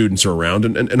when the students are around,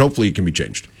 and hopefully it can be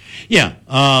changed. Yeah.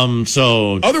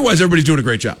 So otherwise, everybody's doing a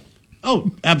great job.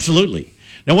 Oh, absolutely.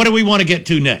 Now, what do we want to get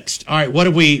to next? All right, what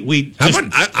do we? How about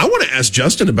I want to ask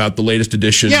Justin about the latest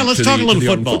edition. Yeah, let's talk a little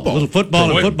football. Football. A little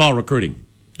football and football recruiting.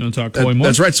 You want to talk Coy Moore?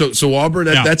 That's right. So Auburn,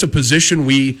 that's a position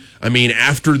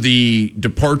after the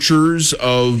departures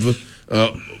of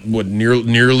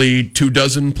nearly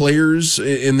 24 players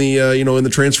in the in the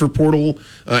transfer portal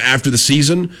after the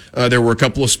season, there were a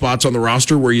couple of spots on the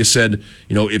roster where you said,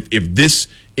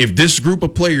 if this group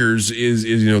of players is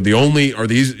the only,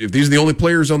 if these are the only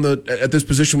players at this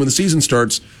position when the season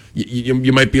starts,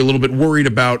 you might be a little bit worried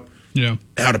about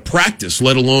how to practice,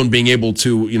 let alone being able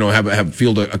to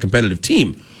field a competitive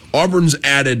team. Auburn's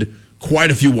added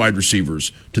quite a few wide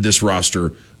receivers to this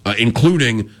roster,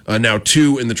 including now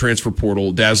 2 in the transfer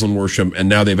portal, Daslin Worsham, and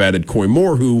now they've added Coy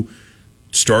Moore, who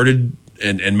started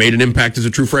and made an impact as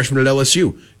a true freshman at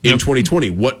LSU in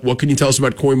 2020. What can you tell us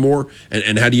about Coy Moore,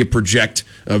 and how do you project,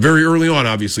 very early on,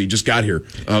 obviously, he just got here,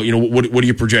 what do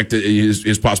you project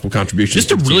his possible contribution?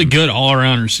 Just a really good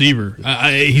all-around receiver.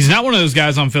 He's not one of those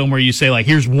guys on film where you say, like,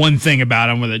 here's one thing about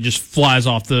him where it just flies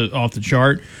off the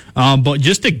chart, but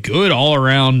just a good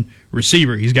all-around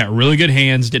receiver. He's got really good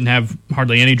hands, didn't have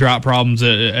hardly any drop problems at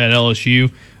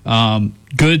LSU.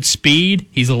 Good speed.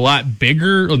 He's a lot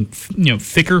bigger,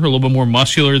 thicker, a little bit more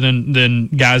muscular than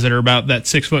guys that are about that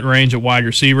 6 foot range at wide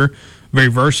receiver. Very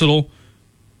versatile,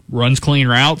 runs clean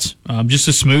routes. Just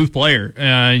a smooth player.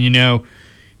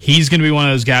 He's going to be one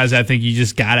of those guys I think you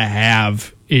just got to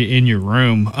have in your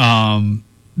room,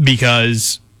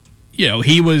 because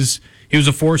he was a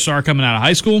 4-star coming out of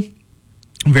high school.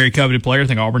 Very coveted player. I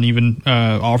think Auburn even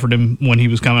offered him when he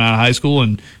was coming out of high school,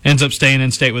 and ends up staying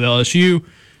in state with LSU.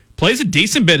 Plays a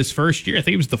decent bit his first year. I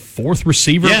think he was the 4th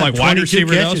receiver, wide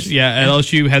receiver at LSU. Yeah, at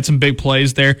LSU, had some big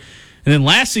plays there. And then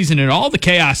last season, and all the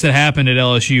chaos that happened at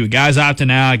LSU, guys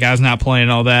opting out, guys not playing,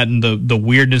 all that, and the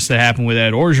weirdness that happened with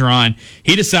Ed Orgeron,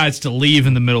 he decides to leave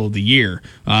in the middle of the year.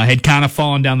 Had kind of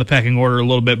fallen down the pecking order a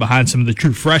little bit behind some of the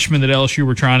true freshmen that LSU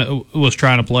was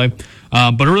trying to play.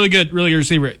 But a really good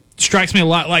receiver. Strikes me a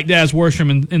lot like Daz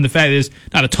Worsham in the fact that he's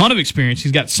not a ton of experience.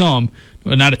 He's got some,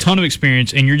 but not a ton of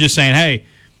experience. And you're just saying, hey,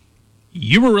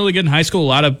 you were really good in high school. A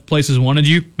lot of places wanted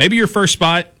you. Maybe your first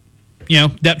spot,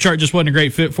 depth chart just wasn't a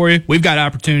great fit for you. We've got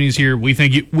opportunities here. We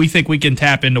think we can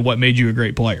tap into what made you a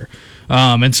great player.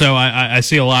 And so I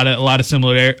see a lot of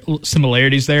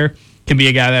similarities there. Can be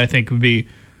a guy that I think would be,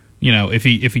 if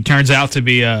he turns out to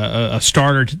be a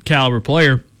starter caliber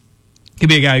player, could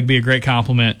be a guy who could be a great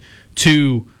compliment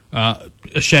to a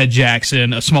Shed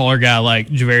Jackson, a smaller guy like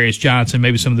Javarius Johnson,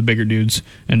 maybe some of the bigger dudes,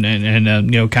 and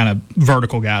kind of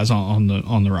vertical guys on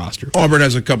the roster. Auburn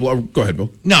has a couple. Go ahead,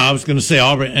 Bill. No, I was going to say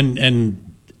Auburn,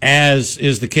 and as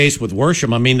is the case with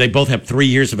Worsham, I mean, they both have 3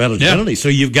 years of eligibility. Yeah. So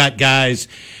you've got guys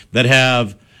that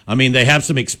they have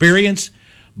some experience,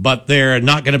 but they're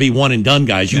not going to be one and done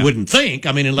guys. You wouldn't think.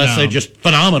 I mean, unless they're just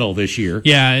phenomenal this year.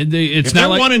 Yeah, it's if not they're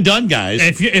like one and done guys.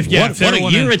 What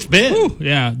a year it's been. Whew,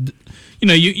 yeah.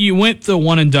 You went the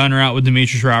one and done route with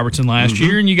Demetrius Robertson last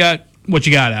year, and you got what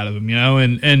you got out of him,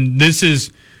 and this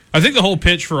is, I think the whole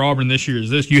pitch for Auburn this year is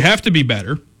this: you have to be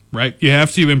better, right? You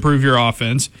have to improve your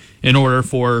offense in order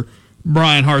for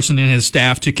Brian Harsin and his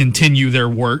staff to continue their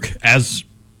work as,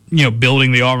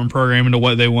 building the Auburn program into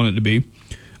what they want it to be.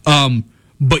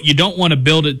 but you don't want to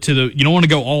build it you don't want to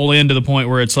go all in to the point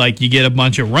where it's like you get a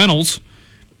bunch of rentals,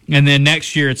 and then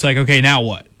next year it's like, okay, now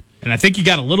what? And I think you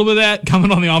got a little bit of that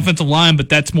coming on the offensive line, but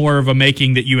that's more of a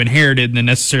making that you inherited than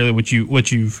necessarily what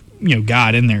you've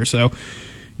got in there. So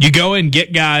you go and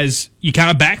get guys, you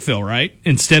kind of backfill, right?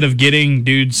 Instead of getting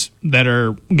dudes that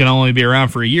are going to only be around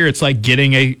for a year, it's like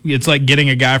getting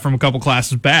a guy from a couple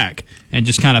classes back and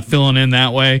just kind of filling in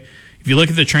that way. If you look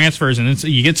at the transfers, and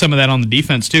you get some of that on the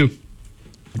defense too.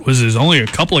 There's only a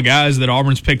couple of guys that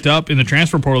Auburn's picked up in the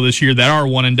transfer portal this year that are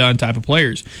one and done type of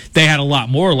players. They had a lot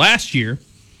more last year,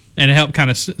 and it helped kind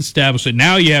of establish it.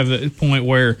 Now you have the point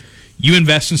where you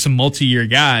invest in some multi-year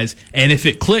guys, and if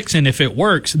it clicks and if it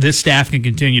works, this staff can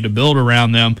continue to build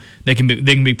around them. They can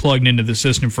be plugged into the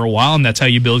system for a while, and that's how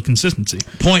you build consistency.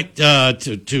 Point to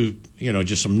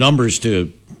just some numbers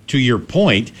to your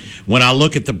point. When I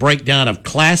look at the breakdown of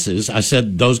classes, I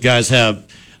said those guys have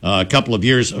a couple of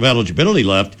years of eligibility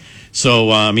left.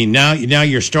 So now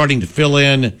you're starting to fill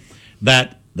in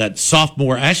that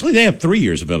sophomore. Actually, they have 3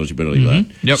 years of eligibility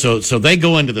left. Yep. So they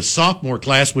go into the sophomore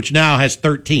class, which now has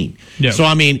 13. Yep.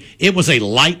 So it was a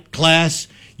light class.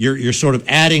 You're sort of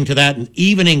adding to that and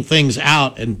evening things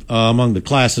out and among the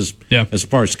classes as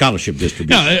far as scholarship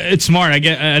distribution. No, it's smart.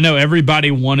 I know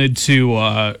everybody wanted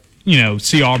to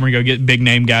see Auburn go get big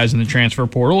name guys in the transfer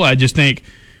portal. I just think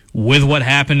with what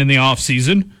happened in the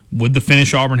offseason, with the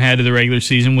finish Auburn had to the regular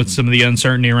season, with some of the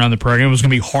uncertainty around the program, it was going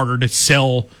to be harder to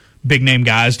sell big name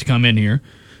guys to come in here.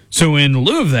 So in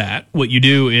lieu of that, what you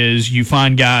do is you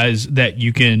find guys that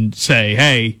you can say,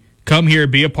 hey, come here,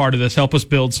 be a part of this, help us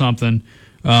build something,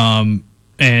 and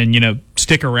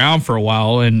stick around for a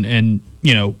while. And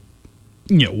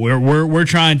we're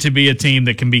trying to be a team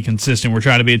that can be consistent. We're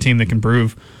trying to be a team that can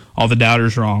prove all the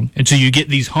doubters wrong. And so you get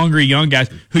these hungry young guys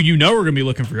who are going to be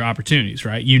looking for opportunities,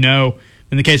 right?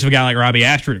 In the case of a guy like Robbie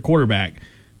Ashford at quarterback,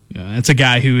 that's a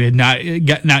guy who had not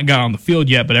got on the field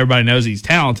yet, but everybody knows he's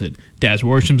talented. Daz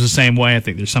Worsham's the same way. I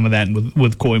think there's some of that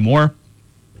with Coy Moore.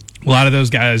 A lot of those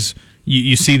guys,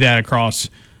 you see that across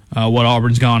what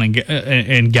Auburn's gone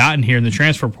and gotten here in the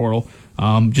transfer portal.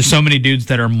 Just so many dudes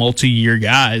that are multi-year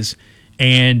guys.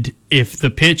 And if the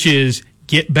pitch is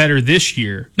get better this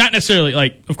year, not necessarily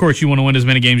like, of course, you want to win as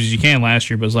many games as you can last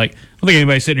year, but it's like, I don't think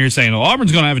anybody's sitting here saying, oh,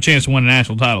 Auburn's going to have a chance to win a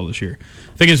national title this year.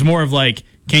 I think it's more of like,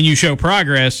 can you show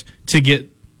progress to get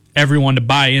everyone to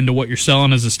buy into what you're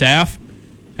selling as a staff,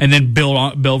 and then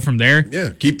build from there? Yeah,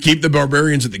 keep the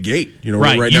barbarians at the gate.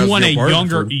 Right now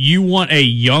you want a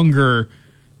younger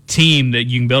team that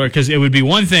you can build, because it would be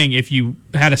one thing if you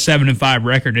had a 7-5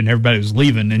 record and everybody was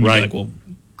leaving, and you're like, well,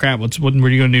 crap, what are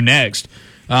you going to do next?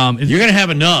 You're going to have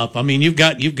enough. You've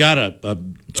got a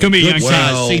it's going to be a young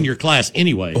size senior class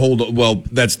anyway. Well,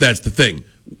 that's the thing.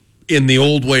 In the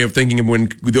old way of thinking of when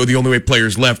the only way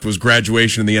players left was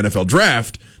graduation in the NFL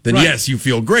draft, then yes, you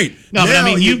feel great. No,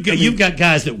 but you've got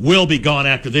guys that will be gone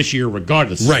after this year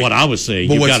regardless. Right. Is what I was saying.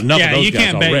 But you've got enough of those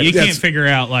guys already. You can't figure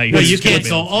out like. Well, you can't.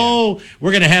 So, we're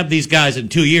going to have these guys in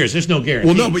 2 years. There's no guarantee.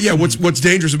 Well, no, but what's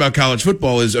dangerous about college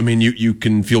football is, you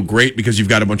can feel great because you've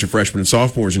got a bunch of freshmen and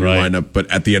sophomores in your lineup, but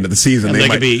at the end of the season, they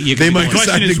might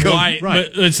decide to go. Right.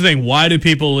 But that's the thing. Why do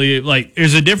people leave? Like,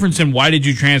 there's a difference in why did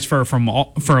you transfer from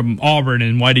Auburn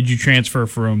and why did you transfer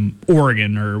from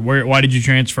Oregon, or why did you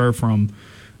transfer from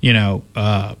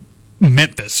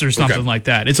Memphis or something like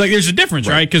that. It's like there's a difference,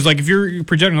 right? Because like if you're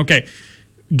projecting, okay,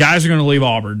 guys are going to leave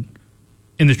Auburn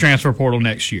in the transfer portal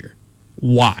next year.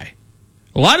 Why?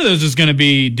 A lot of those is going to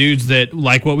be dudes that,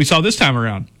 like what we saw this time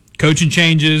around, coaching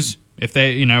changes. But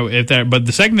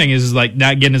the second thing is like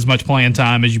not getting as much playing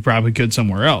time as you probably could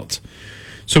somewhere else.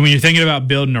 So when you're thinking about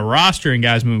building a roster and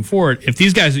guys moving forward, if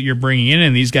these guys that you're bringing in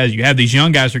and these guys you have, these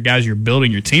young guys are guys you're building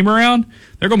your team around,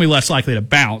 they're going to be less likely to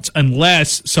bounce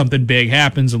unless something big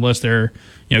happens, unless they're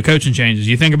coaching changes.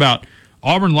 You think about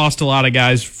Auburn lost a lot of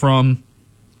guys from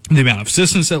the amount of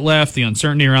assistants that left, the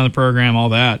uncertainty around the program, all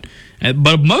that.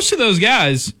 But most of those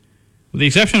guys, with the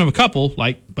exception of a couple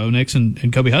like Bo Nix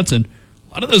and Kobe Hudson,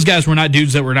 a lot of those guys were not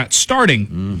dudes that were not starting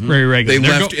very regularly.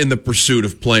 They left in the pursuit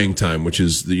of playing time, which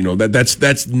is that's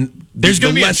there's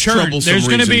going to be less troublesome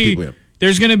reason people have.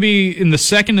 There's going to be in the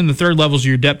second and the third levels of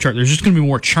your depth chart. There's just going to be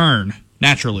more churn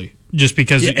naturally, just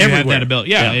because you have that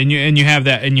ability. And you have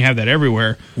that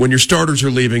everywhere. When your starters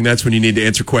are leaving, that's when you need to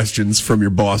answer questions from your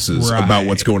bosses about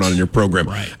what's going on in your program.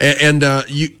 Right. And I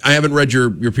haven't read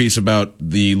your piece about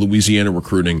the Louisiana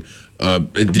recruiting.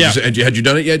 Had you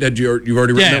done it yet? You've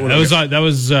already written that one? That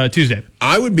was Tuesday.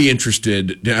 I would be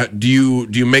interested. Do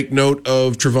you make note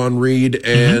of Trevon Reed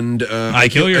and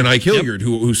Ike Hilliard,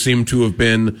 who seem to have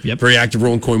been very active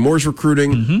role in Coy Moore's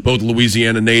recruiting, both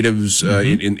Louisiana natives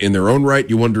in their own right.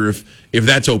 You wonder if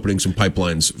that's opening some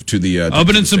pipelines to the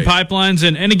opening some pipelines,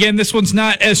 and again, this one's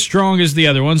not as strong as the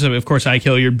other ones. Of course, Ike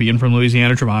Hilliard being from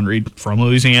Louisiana, Trevon Reed from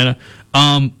Louisiana.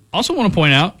 Also want to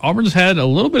point out, Auburn's had a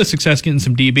little bit of success getting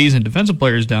some DBs and defensive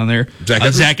players down there.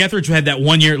 Zach Etheridge had that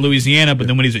 1 year at Louisiana, but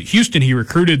then when he's at Houston, he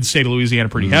recruited the state of Louisiana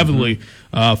pretty heavily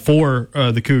for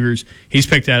the Cougars. He's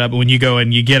picked that up. But when you go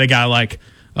and you get a guy like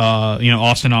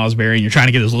Austin Osbury, and you're trying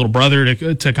to get his little brother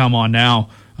to come on now,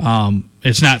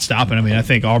 it's not stopping. I mean, I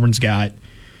think Auburn's got,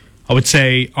 I would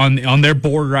say, on their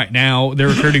board right now, their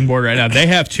recruiting board right now, they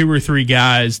have 2 or 3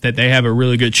 guys that they have a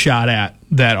really good shot at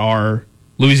that are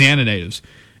Louisiana natives.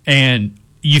 And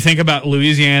you think about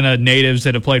Louisiana natives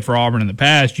that have played for Auburn in the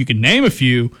past, you can name a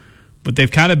few, but they've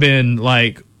kind of been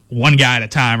like one guy at a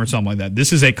time or something like that.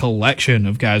 This is a collection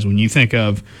of guys when you think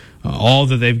of all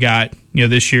that they've got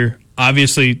this year.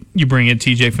 Obviously, you bring in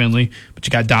TJ Finley, but you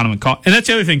got Donovan Kaufman. And that's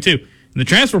the other thing, too. And the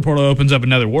transfer portal opens up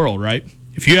another world, right?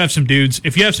 If you have some dudes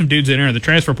that enter the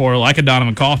transfer portal, like a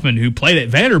Donovan Kaufman who played at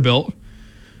Vanderbilt,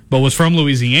 but was from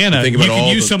Louisiana, you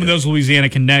can use some of those Louisiana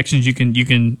connections. You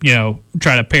can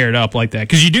try to pair it up like that,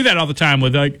 because you do that all the time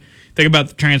with think about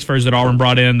the transfers that Auburn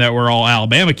brought in that were all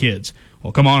Alabama kids.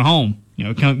 Well, come on home,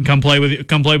 come play with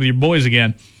your boys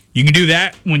again. You can do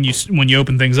that when you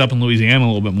open things up in Louisiana a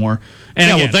little bit more.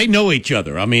 And again, they know each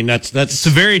other. I mean, that's it's a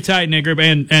very tight knit group.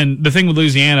 And the thing with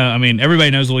Louisiana, I mean, everybody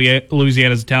knows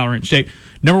Louisiana is a talent-rich state.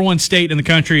 Number 1 state in the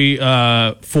country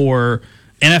for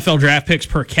NFL draft picks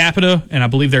per capita, and I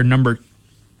believe they're number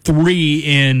 3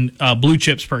 in blue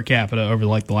chips per capita over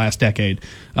the last decade.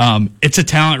 It's a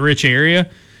talent-rich area.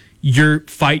 You're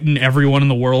fighting everyone in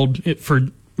the world for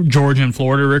Georgia and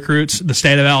Florida recruits. The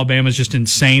state of Alabama is just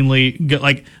insanely good.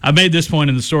 Like, I made this point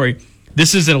in the story.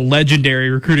 This is a legendary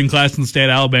recruiting class in the state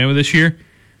of Alabama this year.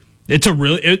 It's a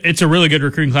really good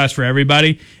recruiting class for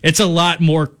everybody. It's a lot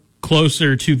more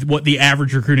closer to what the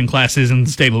average recruiting class is in the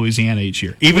state of Louisiana each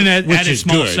year, even at a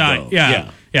small site.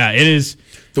 Yeah, it is.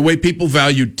 The way people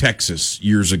valued Texas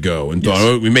years ago and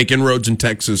thought, we make inroads in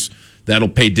Texas, that'll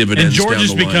pay dividends. And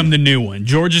Georgia's become the new one.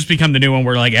 Georgia's become the new one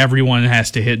where everyone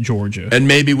has to hit Georgia. And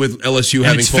maybe with LSU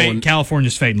having fallen,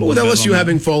 California's fading. With LSU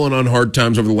having fallen on hard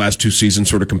times over the last 2 seasons,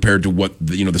 sort of compared to what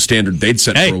the standard they'd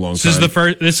set for a long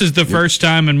time. This is the first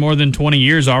time in more than 20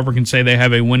 years Auburn can say they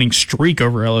have a winning streak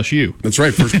over LSU. That's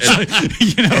right.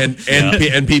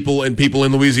 People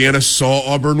in Louisiana saw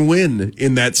Auburn win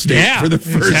in that state for the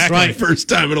first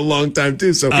time in a long time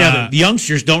too. So the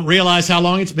youngsters don't realize how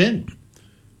long it's been.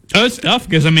 Oh, it's tough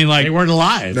because they weren't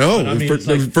alive. No,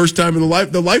 the first time in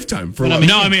the lifetime for a lot.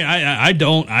 I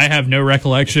don't. I have no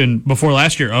recollection before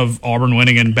last year of Auburn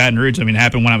winning in Baton Rouge. I mean, it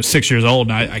happened when I was 6 years old,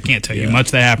 and I can't tell you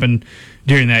much that happened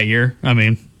during that year. I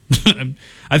mean,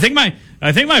 I think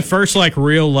my first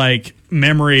real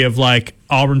memory of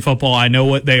Auburn football. I know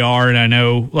what they are, and I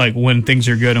know when things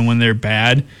are good and when they're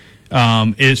bad.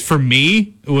 Is for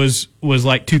me was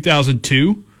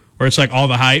 2002, where it's all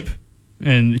the hype.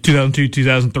 In 2002,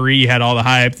 2003, you had all the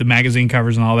hype, the magazine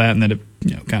covers and all that, and then it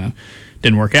kind of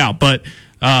didn't work out. But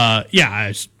I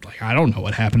don't know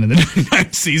what happened in the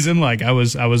 99 season. I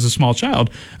was a small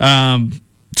child.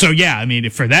 So yeah, I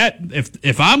mean, for that,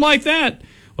 if I'm like that,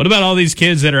 what about all these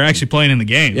kids that are actually playing in the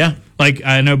game? Yeah.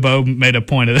 I know Bo made a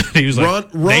point of that. He was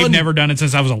they've never done it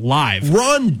since I was alive.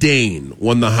 Ron Dane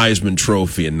won the Heisman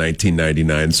Trophy in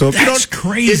 1999. So that's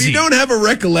crazy. If you don't have a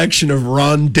recollection of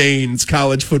Ron Dane's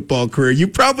college football career, you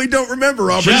probably don't remember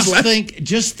Auburn's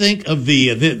Just think of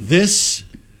this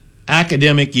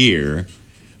academic year.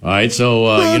 All right, so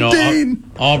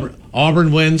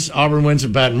Auburn wins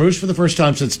at Baton Rouge for the first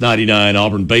time since '99.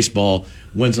 Auburn baseball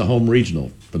wins a home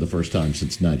regional for the first time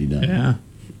since '99. Yeah.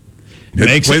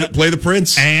 Play the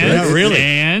Prince.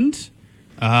 And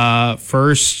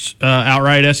first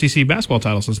outright SEC basketball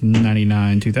title since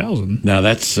 99-2000. Now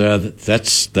that's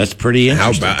pretty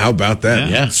interesting. How about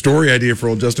that? Yeah. Story idea for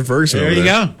old Justin Ferguson. There you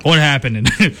go. What happened?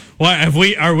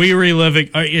 Are we reliving?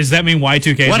 Does that mean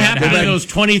Y2K? What happened in those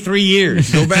 23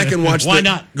 years? Go back and watch. Why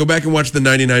not? Go back and watch the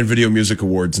 '99 Video Music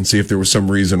Awards and see if there was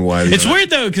some reason why. It's weird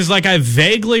though, because I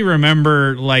vaguely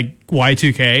remember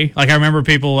Y2K. I remember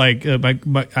people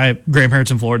my grandparents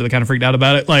in Florida that kind of freaked out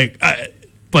about it.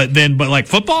 But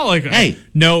football,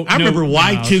 no. I remember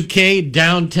Y2K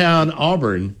downtown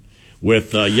Auburn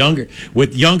with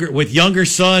younger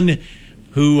son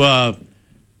who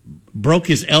broke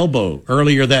his elbow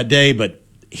earlier that day, but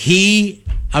he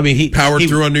I mean, he powered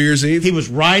through on New Year's Eve. He was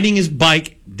riding his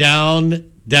bike down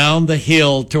the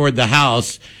hill toward the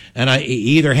house, and he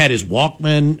either had his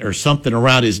Walkman or something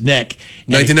around his neck.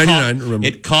 1999, remember?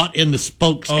 It caught in the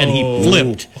spokes, and he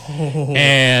flipped.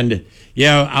 And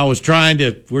yeah, we're trying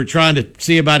to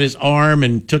see about his arm,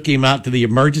 and took him out to the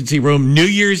emergency room New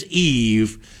Year's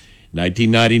Eve,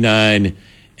 1999,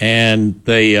 and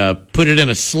they put it in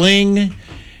a sling,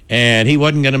 and he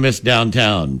wasn't going to miss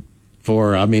downtown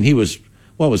he was,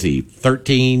 what was he,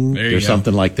 13 or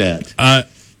something like that?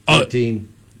 13.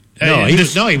 No, he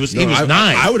was 9. I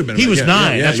would have been. He was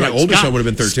 9. Yeah, That's right. Oldest son would have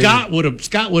been 13.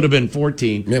 Scott would have been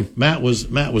 14. Yeah. Matt was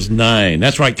 9.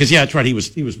 That's right. Because that's right. He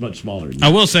was much smaller than I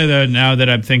will say though, now that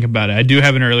I'm thinking about it, I do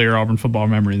have an earlier Auburn football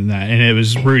memory than that, and it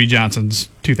was Rudy Johnson's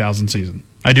 2000 season.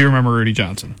 I do remember Rudy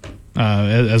Johnson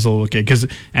as a little kid,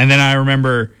 and then I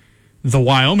remember the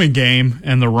Wyoming game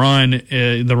and the run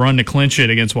to clinch it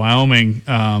against Wyoming.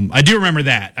 I do remember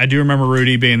that. I do remember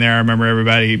Rudy being there. I remember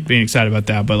everybody being excited about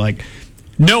that, but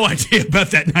no idea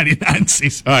about that 99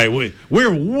 season. All right,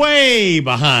 we're way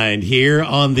behind here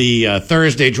on the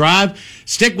Thursday Drive.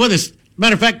 Stick with us.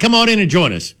 Matter of fact, come on in and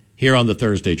join us here on the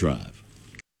Thursday Drive.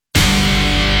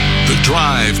 The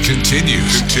Drive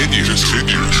continues. The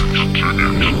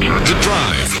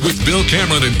Drive with Bill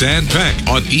Cameron and Dan Peck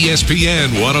on ESPN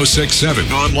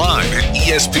 106.7. Online at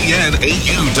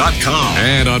ESPNAU.com.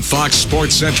 And on Fox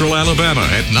Sports Central Alabama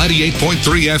at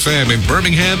 98.3 FM in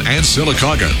Birmingham and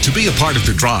Sylacauga. To be a part of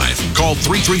The Drive, call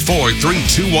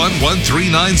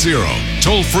 334-321-1390.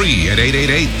 Toll free at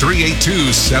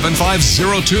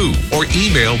 888-382-7502. Or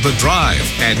email The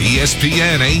Drive at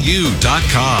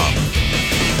ESPNAU.com.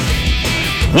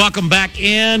 Welcome back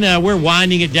in. We're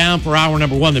winding it down for hour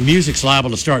number 1. The music's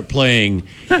liable to start playing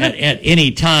at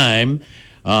any time.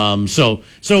 So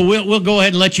we'll go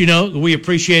ahead and let you know. We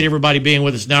appreciate everybody being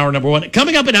with us in hour number 1.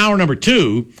 Coming up in hour number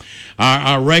 2,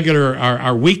 our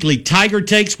weekly Tiger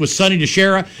Takes with Sonny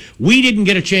DeShera. We didn't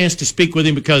get a chance to speak with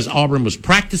him because Auburn was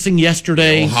practicing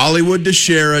yesterday. Hollywood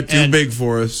DeShera, too big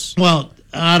for us. Well,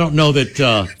 I don't know that.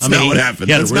 That's not what happened.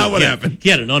 That's not what happened. He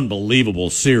had an unbelievable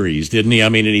series, didn't he? I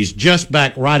mean, and he's just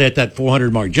back right at that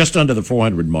 400 mark, just under the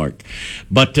 400 mark.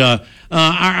 But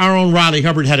our own Riley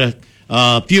Hubbard had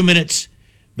a few minutes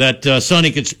that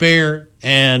Sonny could spare,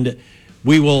 and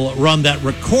we will run that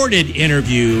recorded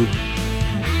interview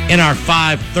in our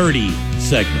 5:30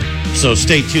 segment. So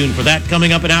stay tuned for that.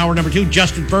 Coming up in hour number 2,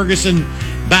 Justin Ferguson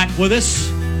back with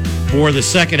us for the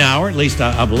second hour, at least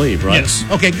I believe, right? Yes.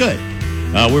 Okay, good.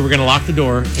 We were going to lock the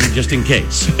door just in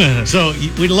case. So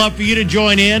we'd love for you to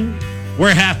join in.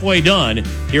 We're halfway done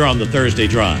here on the Thursday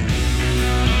Drive.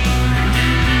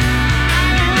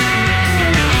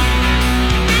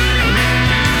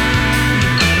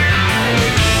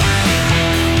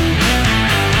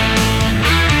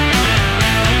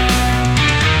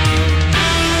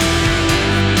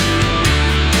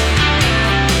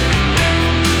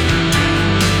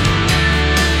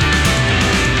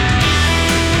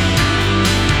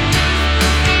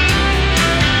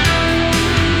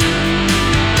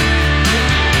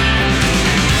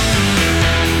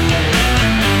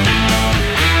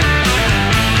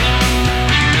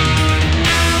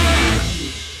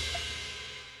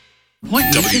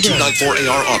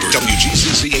 W294AR Auburn,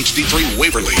 WGCC HD3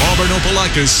 Waverly, Auburn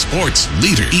Opelika's sports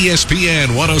leader,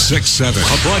 ESPN 106.7, a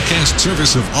broadcast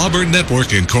service of Auburn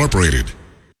Network Incorporated.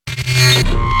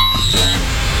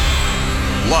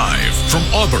 Live from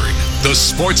Auburn, the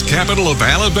sports capital of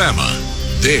Alabama,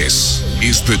 this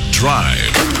is The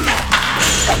Drive.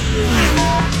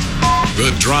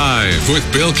 The Drive with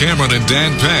Bill Cameron and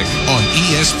Dan Peck on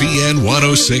ESPN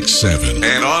 106.7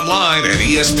 and online at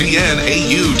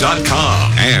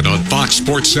ESPNAU.com and on Fox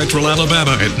Sports Central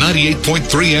Alabama at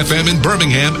 98.3 FM in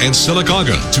Birmingham and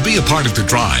Sylacauga. To be a part of The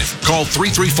Drive, call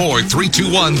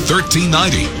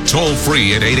 334-321-1390, toll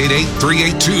free at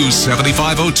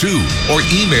 888-382-7502, or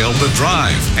email The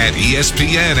Drive at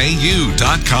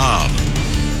ESPNAU.com.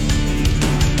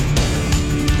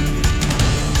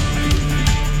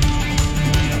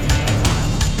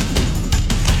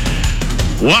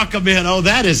 Welcome in. Oh,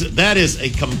 that is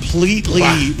a completely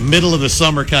middle of the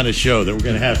summer kind of show that we're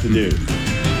going to have to do.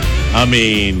 I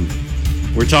mean,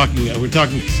 we're talking.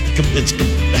 It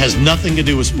has nothing to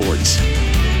do with sports,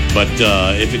 but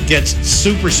if it gets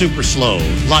super slow,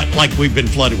 like we've been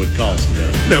flooded with calls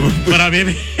today. No, but I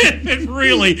mean,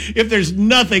 if there's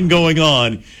nothing going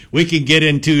on, we can get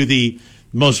into the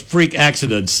most freak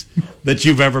accidents that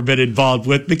you've ever been involved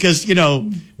with, because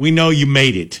we know you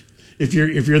made it. If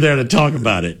you're there to talk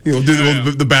about it, we'll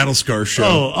do the Battle Scar show.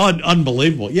 Oh,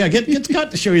 unbelievable! Yeah, get Scott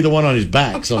to show you the one on his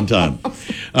back sometime.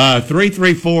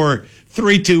 334-321-1390.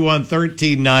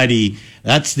 321-1390.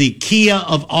 That's the Kia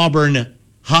of Auburn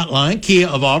hotline. Kia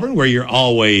of Auburn, where you're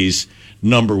always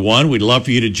number one. We'd love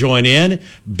for you to join in.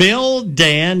 Bill,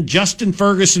 Dan, Justin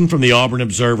Ferguson from the Auburn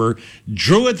Observer,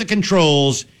 Drew at the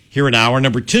controls here in hour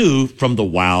number 2 from the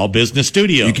WOW Business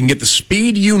Studio. You can get the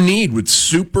speed you need with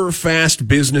super fast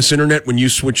business internet when you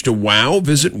switch to WOW.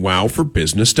 Visit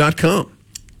wowforbusiness.com.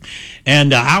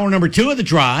 And hour number 2 of The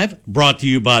Drive, brought to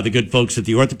you by the good folks at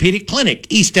the Orthopedic Clinic,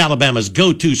 East Alabama's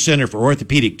go-to center for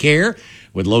orthopedic care,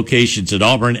 with locations at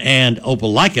Auburn and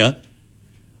Opelika.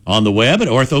 On the web at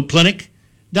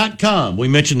orthoclinic.com. We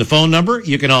mentioned the phone number.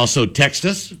 You can also text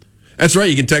us. That's right.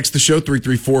 You can text the show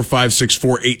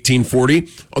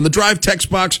 334-564-1840 on the Drive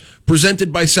text box,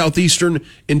 presented by Southeastern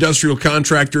Industrial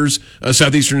Contractors.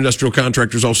 Southeastern Industrial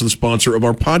Contractors, also the sponsor of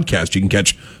our podcast. You can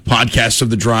catch podcasts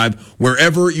of The Drive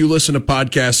wherever you listen to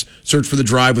podcasts. Search for The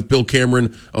Drive with Bill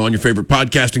Cameron on your favorite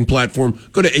podcasting platform.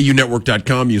 Go to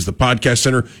aunetwork.com. Use the podcast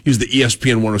center. Use the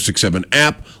ESPN 1067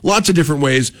 app. Lots of different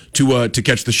ways to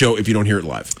catch the show if you don't hear it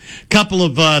live. Couple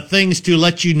of things to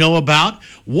let you know about.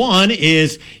 One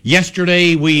is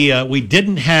yesterday we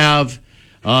didn't have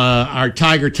our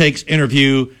Tiger Takes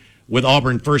interview with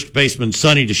Auburn first baseman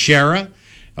Sonny DeShera.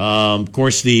 Of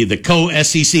course, the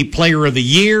co-SEC Player of the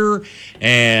Year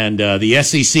and the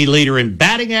SEC leader in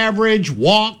batting average,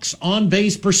 walks,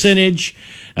 on-base percentage.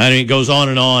 I mean, it goes on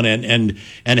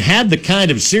and had the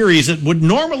kind of series that would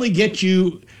normally get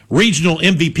you regional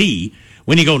MVP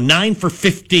when you go 9 for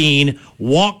 15,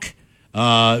 walk it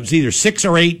was either 6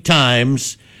 or 8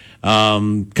 times,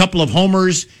 couple of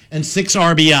homers and 6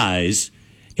 RBIs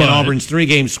in Auburn's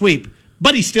 3-game sweep.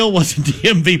 But he still wasn't the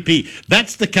MVP.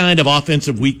 That's the kind of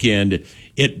offensive weekend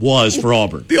it was for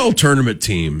Auburn. The all-tournament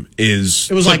team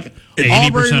is... It was like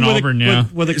 80% Auburn,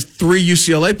 with 3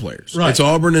 UCLA players. Right. It's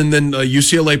Auburn and then a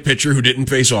UCLA pitcher who didn't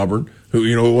face Auburn, who,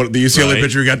 the UCLA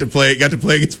pitcher who got to play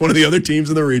against one of the other teams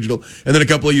in the regional, and then a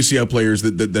couple of UCLA players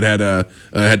that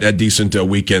had decent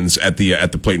weekends at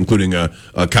the plate, including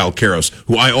Kyle Karros,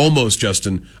 who I almost,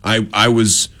 Justin, I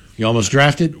was... You almost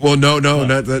drafted? Well, no,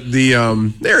 not the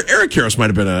Eric Karros might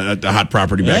have been a hot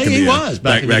property back in the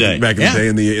back in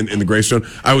the day in the Greystone.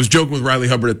 I was joking with Riley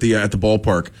Hubbard at the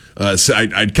ballpark.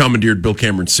 I'd commandeered Bill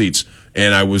Cameron's seats,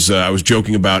 and I was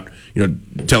joking about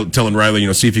telling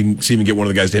Riley see if he can get one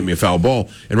of the guys to hit me a foul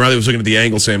ball. And Riley was looking at the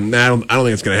angle, saying, "Nah, I don't think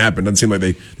it's going to happen. Doesn't seem like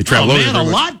they travel over." A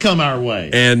lot come our way.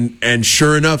 And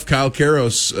sure enough, Kyle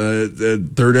Karros,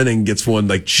 third inning, gets one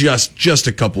like just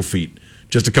a couple feet.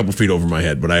 Just a couple feet over my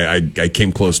head, but I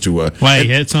came close to. He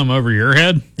hit some over your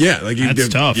head. Yeah, that's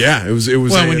tough. Yeah, it was.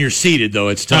 Well, when you're seated though,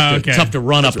 it's tough. Tough to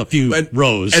run up a few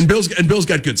rows. And Bill's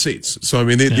got good seats, so I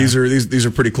mean these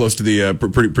are pretty close to the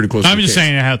pretty close. I'm just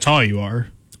saying how tall you are.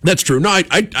 That's true. No, I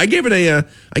gave it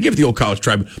the old college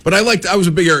tribe, but I was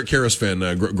a big Eric Karros fan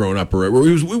growing up. He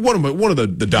was one of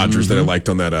the Dodgers that I liked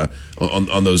on that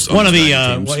on those.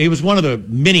 He was one of the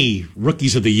many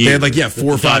rookies of the year. They had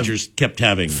 4 or 5 Dodgers kept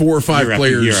having 4 or 5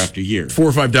 players year after year. 4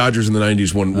 or 5 Dodgers in the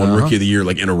 90s won rookie of the year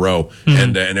in a row,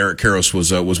 and Eric Karros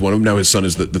was one of them. Now his son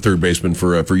is the third baseman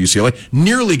for UCLA.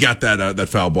 Nearly got that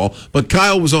foul ball, but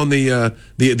Kyle was on the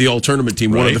all tournament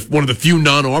team. Right. One of the few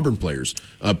non-Auburn players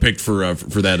picked for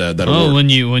that award. When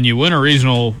you win a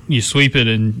regional, you sweep it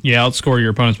and you outscore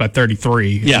your opponents by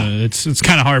 33. Yeah, it's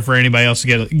kind of hard for anybody else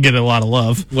to get a lot of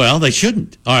love. Well, they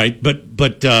shouldn't. All right,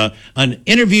 but an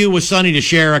interview with Sonny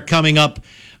DeShera coming up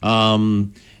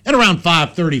at around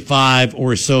 5:35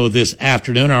 or so this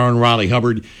afternoon. Our own Riley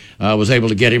Hubbard was able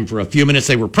to get him for a few minutes.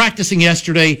 They were practicing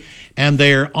yesterday, and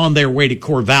they're on their way to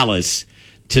Corvallis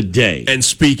today. And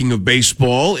speaking of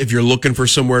baseball, if you're looking for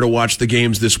somewhere to watch the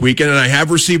games this weekend, and I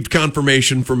have received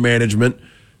confirmation from management,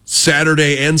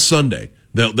 Saturday and Sunday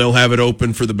they'll have it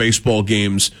open for the baseball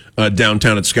games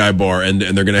downtown at Sky Bar, and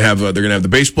they're going to have the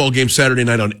baseball game Saturday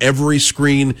night on every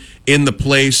screen in the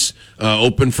place,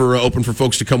 open for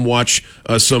folks to come watch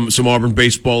some Auburn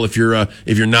baseball. If you're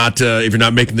not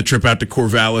making the trip out to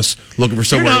Corvallis, looking for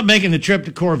somewhere. You're not making the trip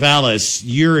to Corvallis.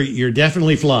 You're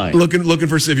definitely flying. Looking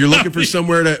for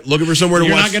somewhere to watch. You're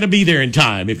not going to be there in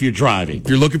time if you're driving. If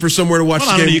you're looking for somewhere to watch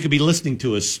the game, you could be listening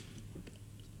to us.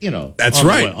 That's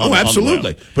right.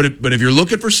 Absolutely. But if you're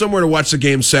looking for somewhere to watch the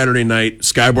game Saturday night,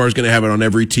 Sky Bar is going to have it on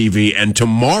every TV. And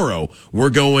tomorrow we're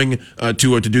going to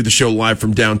do the show live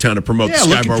from downtown to promote the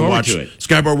Sky Bar Watch.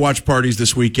 Sky Bar Watch parties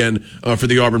this weekend for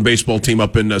the Auburn baseball team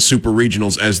up in Super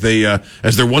Regionals as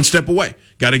they're one step away.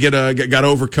 got to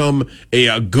overcome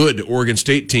a good Oregon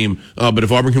State team. But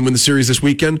if Auburn can win the series this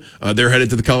weekend, they're headed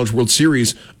to the College World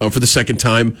Series for the second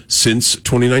time since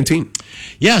 2019.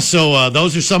 Yeah, so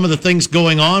those are some of the things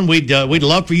going on. We'd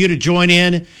love for you to join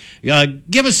in.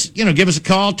 Give us a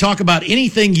call. Talk about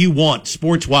anything you want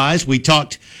sports wise. We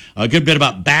talked a good bit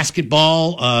about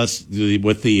basketball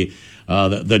with the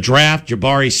draft,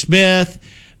 Jabari Smith,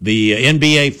 the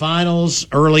NBA Finals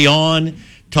early on.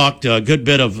 Talked a good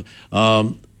bit of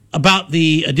about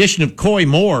the addition of Coy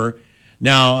Moore.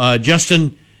 Now,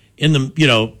 Justin,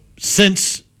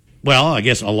 since. Well, I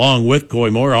guess along with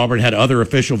Coy Moore, Auburn had other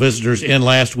official visitors in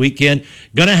last weekend.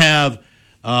 Going to have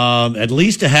at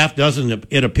least a half dozen,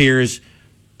 it appears,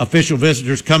 official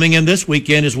visitors coming in this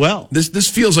weekend as well.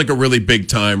 This feels like a really big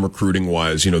time recruiting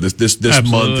wise. This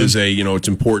month is it's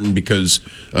important because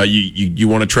you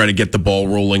want to try to get the ball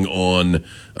rolling on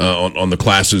the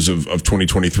classes of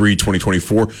 2023,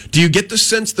 2024. Do you get the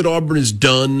sense that Auburn is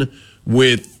done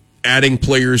with adding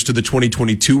players to the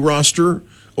 2022 roster?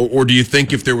 Or do you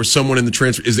think if there was someone in the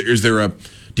transfer,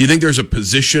 do you think there's a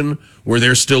position where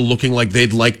they're still looking like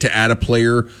they'd like to add a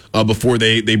player before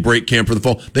they break camp for the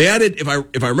fall? They added, if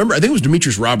I remember, I think it was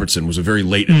Demetrius Robertson was a very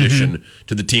late addition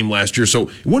to the team last year. So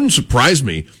it wouldn't surprise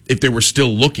me if they were still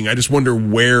looking. I just wonder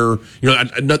where,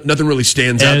 nothing really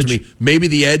stands out to me. Maybe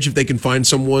the edge, if they can find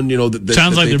someone, that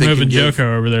sounds like they're moving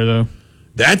Joko over there though.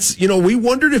 That's, we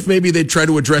wondered if maybe they'd try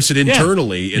to address it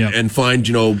internally and find,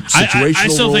 situational I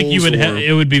still think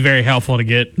it would be very helpful to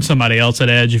get somebody else at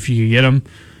edge if you could get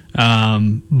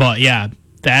them. But yeah,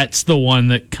 that's the one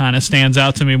that kind of stands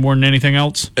out to me more than anything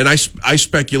else. And I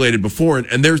speculated before,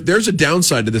 and there's a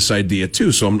downside to this idea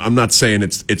too. So I'm not saying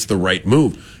it's the right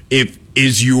move.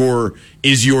 Is your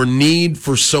need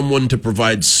for someone to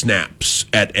provide snaps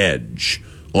at edge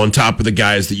on top of the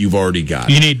guys that you've already got?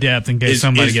 You need depth in case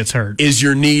somebody gets hurt. Is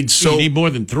your need so? You need more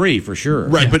than three for sure,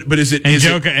 right? Yeah. But is it?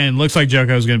 And looks like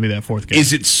Joko is going to be that fourth guy.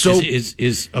 Is it so?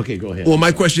 Is okay? Go ahead. Well,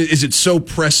 my question is it so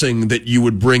pressing that you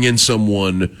would bring in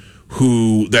someone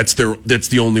who that's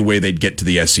the only way they'd get to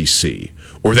the SEC,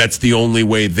 or that's the only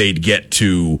way they'd get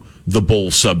to the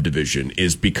bowl subdivision,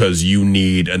 is because you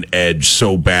need an edge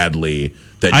so badly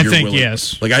that you're willing?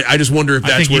 Yes. Like I just wonder if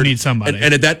that's where you need somebody.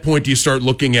 And at that point, do you start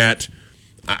looking at?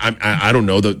 I don't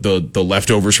know, the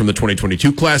leftovers from the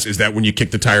 2022 class? Is that when you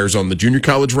kick the tires on the junior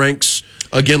college ranks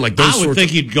again? Like those. I would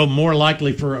think you'd go more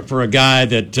likely for a guy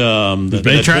that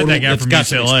they tried that guy from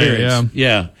UCLA.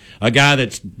 Yeah, a guy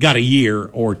that's got a year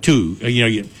or two.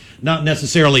 Not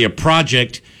necessarily a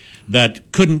project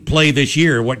that couldn't play this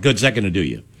year. What good's that going to do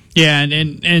you? Yeah,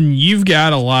 and you've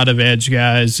got a lot of edge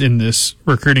guys in this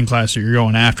recruiting class that you're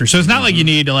going after. So it's not like you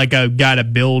need a guy to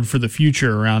build for the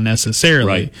future around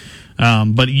necessarily.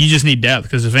 Right. But you just need depth,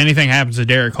 because if anything happens to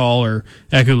Derek Hall or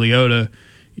Eku Leota,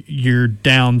 you're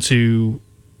down to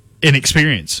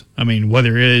inexperience. I mean,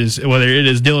 whether it is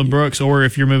Dylan Brooks or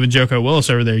if you're moving Joko Willis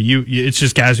over there, it's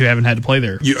just guys who haven't had to play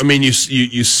there.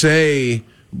 You say,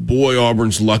 boy,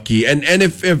 Auburn's lucky. And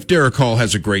if Derek Hall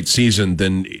has a great season,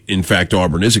 then, in fact,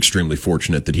 Auburn is extremely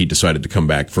fortunate that he decided to come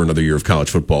back for another year of college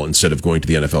football instead of going to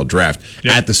the NFL draft.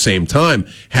 Yep. At the same time,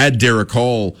 had Derek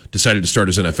Hall decided to start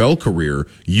his NFL career,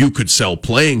 you could sell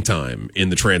playing time in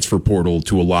the transfer portal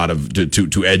to a lot of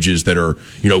to edges that are,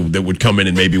 that would come in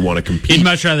and maybe want to compete. You'd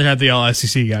much rather have the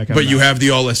All-SEC guy come But you have the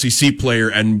All-SEC player,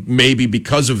 and maybe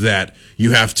because of that,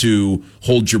 you have to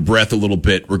hold your breath a little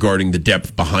bit regarding the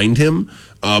depth behind him.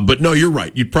 But no, you're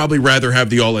right. You'd probably rather have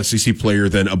the All-SEC player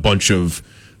than a bunch of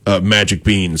magic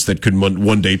beans that could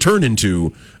one day turn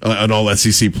into an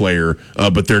All-SEC player,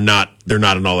 but they're not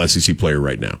an All-SEC player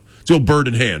right now. It's a little bird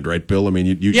in hand, right, Bill? I mean,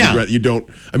 you don't.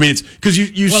 I mean, it's because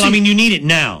you. Well, see, I mean, you need it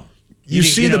now. You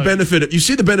see the benefit of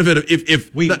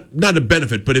if not a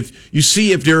benefit, but if you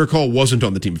see if Derek Hall wasn't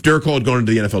on the team, if Derek Hall had gone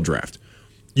into the NFL draft,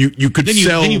 you could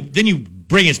sell. Then you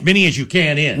bring as many as you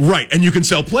can in. Right, and you can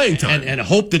sell playing time. And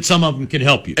hope that some of them can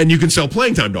help you. And you can sell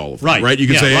playing time to all of them. Right. You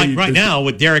can say, right now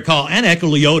with Derek Hall and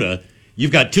Eku Leota,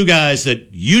 you've got two guys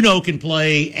that can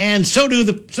play, and so do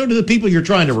the people you're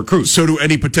trying to recruit. So do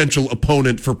any potential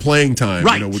opponent for playing time.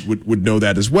 Right. Would know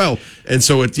that as well. And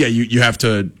so it's you have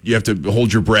to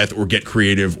hold your breath or get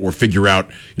creative or figure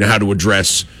out how to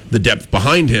address the depth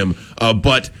behind him.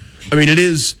 But I mean, it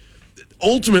is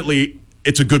ultimately.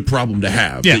 It's a good problem to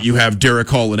have that you have Derek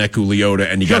Hall and Eku Leota,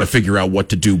 and you got to figure out what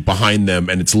to do behind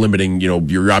them, and it's limiting.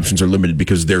 Your options are limited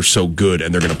because they're so good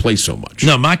and they're going to play so much.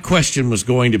 No, my question was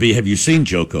going to be: have you seen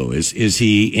Joko? Is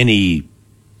he any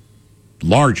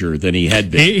larger than he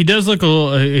had been? He does look a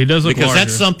little. He does look because larger.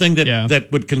 That's something that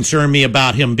would concern me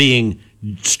about him being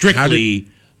strictly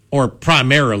or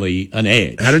primarily an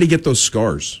edge. How did he get those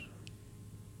scars?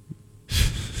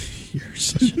 You're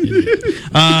such an idiot.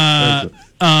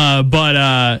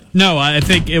 No, I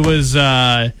think it was.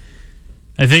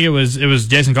 It was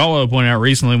Jason Caldwell pointed out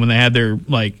recently when they had their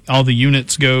all the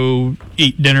units go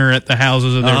eat dinner at the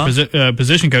houses of their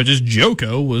position coaches.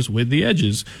 Joko was with the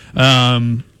edges,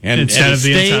 instead of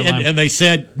the inside line. And they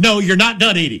said, "No, you're not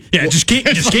done eating." Yeah, just keep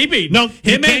eating. No,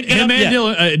 him and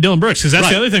Dylan Brooks, because that's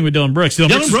the other thing with Dylan Brooks.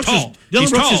 Dylan Brooks is tall. Dylan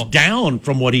Brooks is down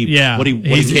from what he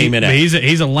came in at.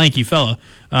 He's a lanky fella.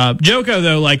 Joko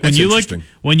though,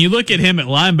 when you look at him at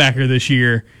linebacker this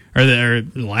year. Or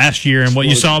last year, and what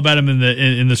you saw about him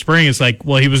in the spring is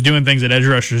he was doing things that edge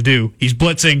rushers do. He's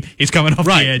blitzing, he's coming off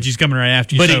the edge, he's coming right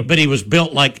after you. But he was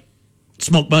built like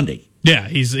Smoke Bundy. Yeah,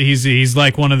 he's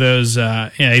like one of those.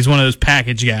 He's one of those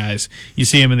package guys. You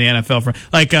see him in the NFL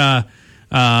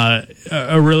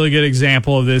a really good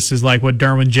example of this is what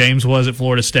Derwin James was at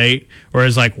Florida State, where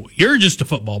it's you're just a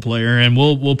football player and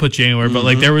we'll put you anywhere.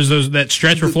 But there was that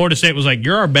stretch where Florida State was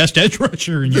you're our best edge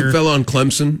rusher. And the fellow on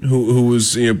Clemson who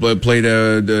was played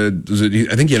I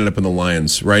think he ended up in the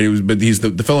Lions, right? But he's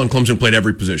the fellow on Clemson played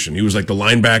every position. He was the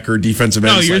linebacker, defensive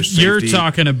end. No, you're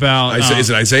talking about is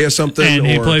it Isaiah something? And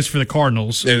he plays for the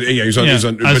Cardinals. He's on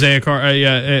Isaiah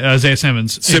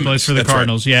Simmons. He plays for the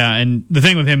Cardinals. Right. Yeah, and the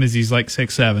thing with him is he's 6'7".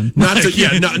 Not to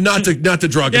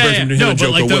draw a comparison to him and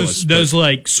Joko Willis. Those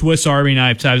Swiss Army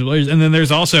knife types of players. And then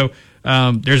there's also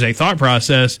there's a thought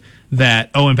process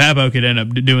that Owen Pappo could end up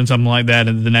doing something like that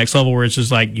at the next level, where it's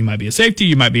just you might be a safety,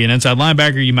 you might be an inside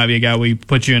linebacker, you might be a guy we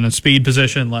put you in a speed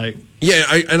position. I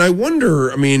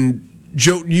wonder. I mean,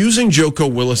 using Joko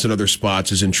Willis in other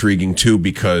spots is intriguing too,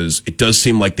 because it does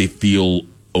seem like they feel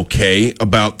okay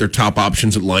about their top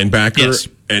options at linebacker. Yes.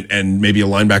 And maybe a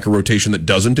linebacker rotation that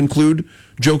doesn't include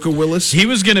Joko Willis. He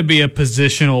was going to be a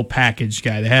positional package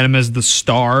guy. They had him as the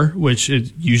star, which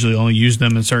it usually only used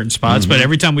them in certain spots. But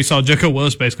every time we saw Joko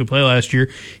Willis basically play last year,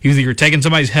 he was either taking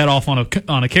somebody's head off on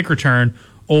a kick return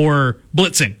or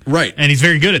blitzing. Right, and he's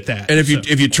very good at that. And if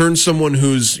you turn someone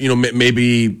who's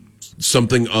maybe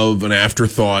something of an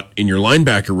afterthought in your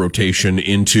linebacker rotation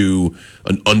into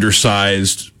an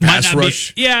undersized pass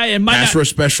rush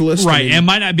specialist, right? And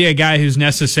might not be a guy who's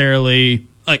necessarily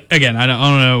again. I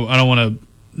don't want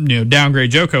to downgrade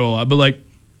Joko a lot, but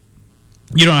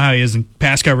you don't know how he is in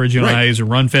pass coverage, you don't know how he is in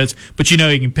run fits, but he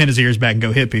can pin his ears back and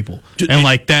go hit people, and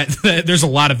that there's a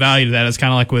lot of value to that. It's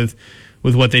kind of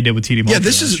with what they did with TD Martin. Yeah,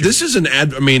 this is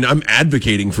I'm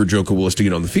advocating for Joko Willis to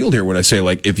get on the field here when I say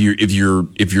if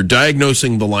you're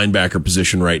diagnosing the linebacker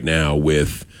position right now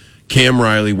with Cam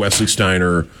Riley, Wesley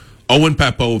Steiner, Owen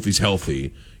Pappo if he's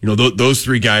healthy, those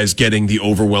three guys getting the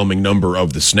overwhelming number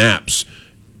of the snaps.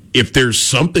 If there's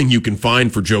something you can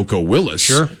find for Joko Willis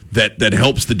that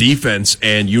helps the defense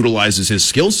and utilizes his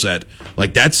skill set,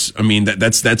 that's a net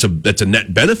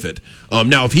benefit.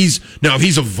 Now if he's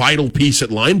a vital piece at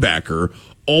linebacker,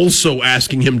 also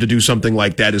asking him to do something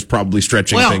like that is probably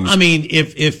stretching things. Well, I mean,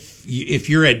 if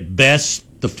you're at best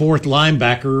the fourth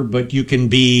linebacker, but you can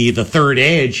be the third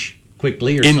edge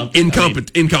quickly or something.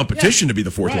 In competition to be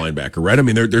the fourth linebacker, right? I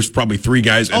mean, there's probably three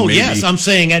guys. And yes, I'm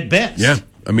saying at best. Yeah.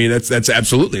 I mean, that's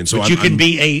absolutely. And so but you can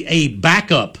be a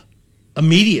backup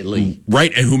immediately,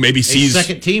 right? And who maybe sees a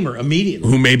second teemer immediately,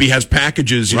 who maybe has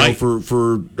packages, for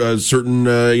certain,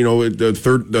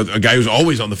 a guy who's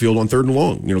always on the field on third and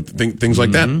long, things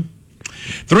like that.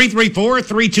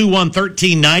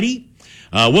 334-321-1390.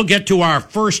 We'll get to our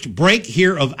first break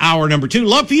here of hour number 2.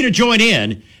 Love for you to join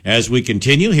in as we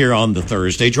continue here on the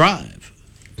Thursday Drive.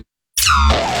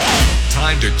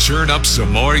 Time to churn up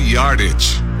some more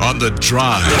yardage on The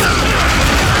Drive.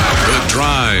 The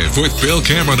Drive with Bill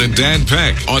Cameron and Dan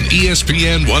Peck on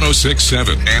ESPN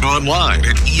 106.7 and online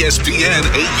at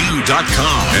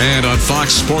ESPNAU.com and on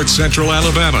Fox Sports Central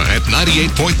Alabama at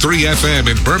 98.3 FM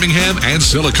in Birmingham and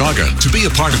Sylacauga. To be a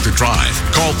part of The Drive,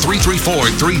 call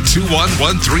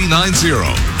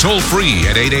 334-321-1390. Toll free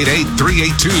at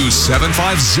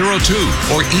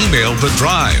 888-382-7502 or email The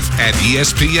Drive at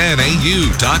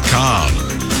ESPNAU.com.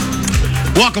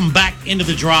 Welcome back into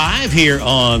The Drive here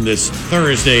on this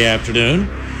Thursday afternoon.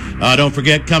 Don't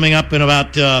forget, coming up in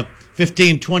about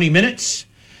 15-20 minutes,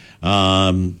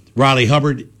 Riley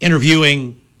Hubbard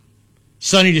interviewing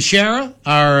Sonny DeShara,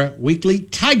 our weekly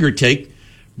Tiger Take,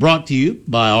 brought to you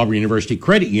by Auburn University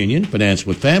Credit Union. Finance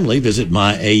with family. Visit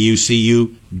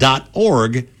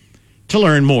myaucu.org to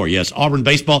learn more. Yes, Auburn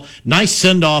baseball. Nice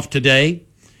send-off today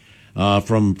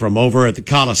from over at the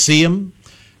Coliseum.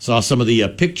 Saw some of the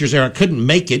pictures there. I couldn't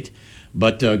make it,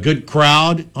 but a good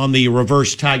crowd on the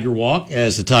reverse Tiger Walk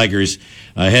as the Tigers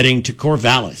heading to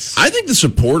Corvallis. I think the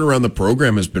support around the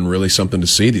program has been really something to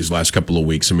see these last couple of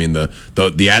weeks. I mean,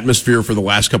 the atmosphere for the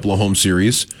last couple of home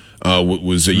series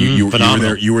was you were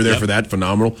there? You were there for that.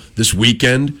 Phenomenal. This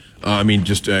weekend, I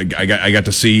got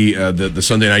to see the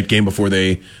Sunday night game before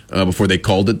they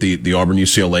called it the Auburn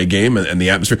UCLA game, and the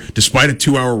atmosphere, despite a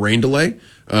 2-hour rain delay.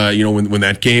 When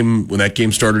that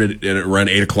game started at around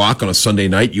 8:00 on a Sunday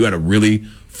night, you had a really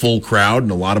full crowd,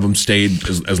 and a lot of them stayed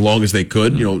as long as they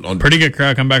could. Pretty good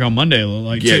crowd come back on Monday.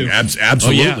 Too.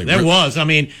 Absolutely. Oh, yeah, there was. I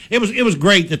mean, it was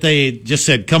great that they just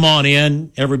said, "Come on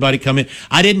in, everybody, come in."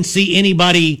 I didn't see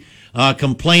anybody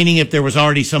complaining if there was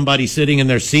already somebody sitting in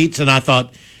their seats, and I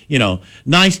thought,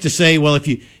 nice to say, well,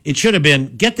 it should have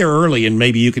been get there early and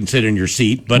maybe you can sit in your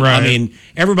seat. But right. I mean,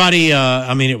 everybody.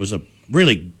 It was a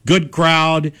really good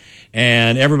crowd,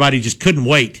 and everybody just couldn't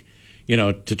wait.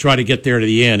 To try to get there to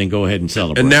the end and go ahead and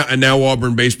celebrate. And now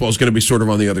Auburn baseball is going to be sort of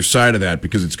on the other side of that,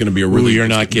 because it's going to be you're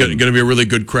not kidding. Going to be a really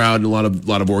good crowd and a lot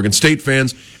of Oregon State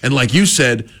fans. And like you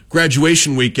said,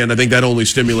 graduation weekend, I think that only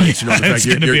stimulates. It's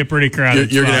going to be a pretty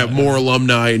crowded. You're going to have more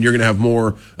alumni, and you're going to have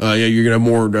more. You're going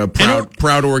to have more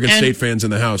proud Oregon State fans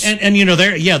in the house. And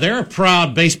they're a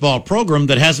proud baseball program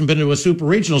that hasn't been to a super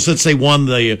regional since they won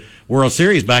the World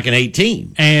Series back in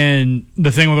 2018. And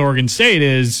the thing with Oregon State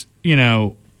is,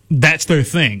 that's their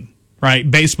thing,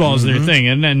 right? Baseball is their thing,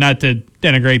 and not to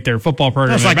denigrate their football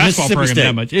program or basketball program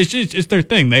that much. It's their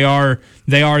thing. They are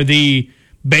the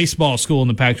baseball school in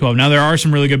the Pac-12. Now, there are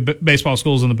some really good baseball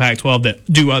schools in the Pac-12 that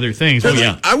do other things. But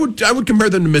yeah, I would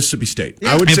compare them to Mississippi State.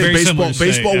 Yeah. I would say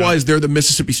baseball wise, they're the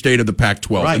Mississippi State of the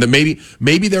Pac-12, right. And then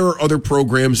maybe there are other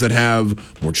programs that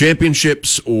have more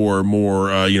championships or more,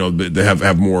 they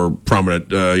have more prominent,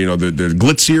 they're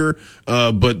glitzier.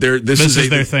 But this is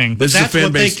their thing. That's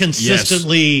what they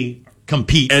consistently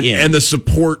compete in, and the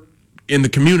support in the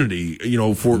community,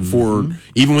 for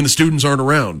even when the students aren't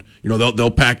around, they'll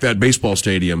pack that baseball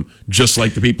stadium just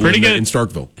like the people in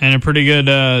Starkville. And a pretty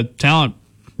good talent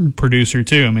producer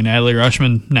too. I mean, Adley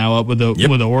Rushman now up with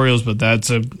the Orioles, but that's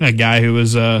a guy who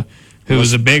was a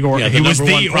big he was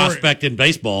the prospect in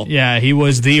baseball. Yeah, he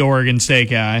was the Oregon State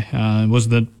guy. Was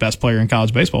the best player in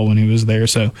college baseball when he was there.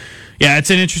 So, yeah, it's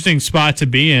an interesting spot to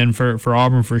be in for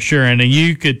Auburn for sure. And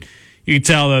you could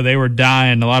tell though they were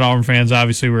dying. A lot of Auburn fans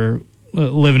obviously were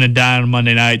living and dying on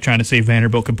Monday night trying to see if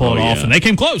Vanderbilt could pull it off, and they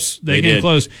came close. They came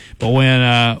close. But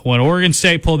when Oregon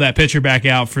State pulled that pitcher back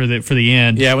out for the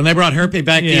end, when they brought Herpy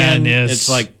back in, it's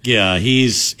like he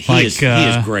is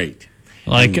great.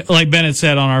 Like Bennett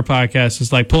said on our podcast,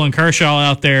 it's like pulling Kershaw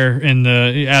out there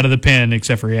out of the pen,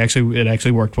 except for it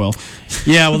actually worked well.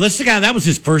 Yeah, well, this is the guy that was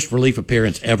his first relief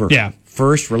appearance ever. Yeah.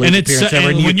 First relief appearance ever.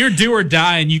 And when you're do or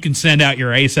die and you can send out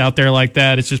your ace out there like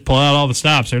that, it's just pull out all the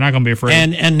stops. They're not going to be afraid.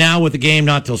 And now with the game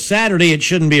not till Saturday, it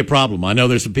shouldn't be a problem. I know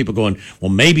there's some people going, well,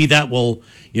 maybe that will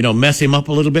mess him up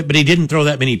a little bit, but he didn't throw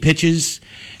that many pitches.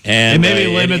 And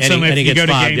maybe limits him if you go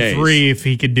to game 3 if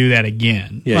he could do that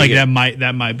again. Yeah,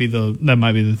 that might be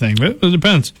the thing. But it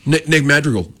depends. Nick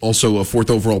Madrigal, also a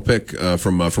 4th overall pick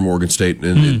from Oregon State,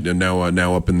 and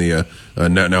now up in the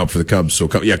now up for the Cubs. So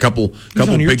a couple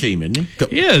on your big team, isn't he?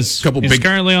 He is. He's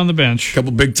currently on the bench.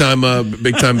 Couple big time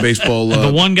baseball.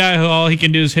 The one guy who all he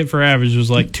can do is hit for average was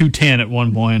like 210 at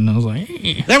one point, and I was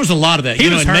like, there was a lot of that.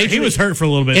 He was hurt for a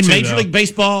little bit in too, Major League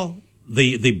Baseball.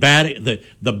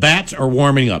 The bats are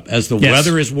warming up as the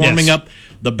weather is warming up.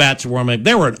 The bats are warming up.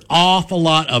 There were an awful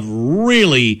lot of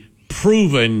really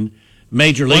proven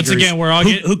major leaguers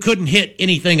who couldn't hit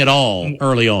anything at all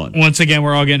early on. Once again,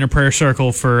 we're all getting a prayer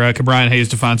circle for Brian Hayes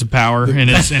to find some power in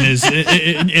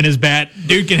his bat.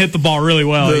 Dude can hit the ball really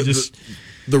well.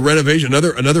 The renovation,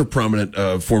 another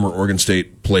prominent former Oregon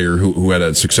State player who had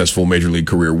a successful major league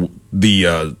career.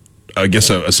 I guess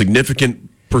a significant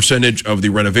percentage of the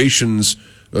renovations,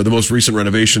 the most recent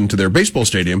renovation to their baseball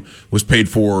stadium, was paid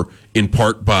for in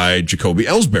part by Jacoby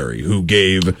Ellsbury, who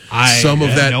gave some of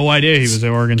that. I had no idea he was at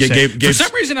Oregon State. For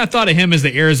some reason, I thought of him as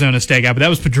the Arizona State guy, but that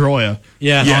was Pedroia.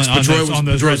 Yeah, yes,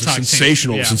 Pedroia was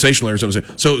sensational Arizona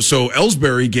State. So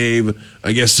Ellsbury gave,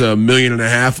 I guess, $1.5 million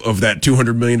of that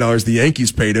 $200 million the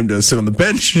Yankees paid him to sit on the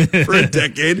bench for a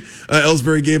decade.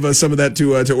 Ellsbury gave some of that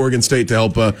to Oregon State to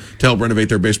help renovate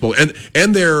their baseball,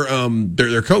 and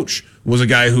their coach was a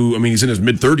guy who, he's in his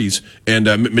mid-30s, and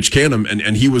Mitch Canham,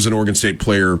 and he was an Oregon State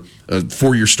player, a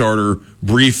 4-year starter,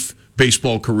 brief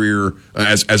baseball career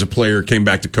as a player, came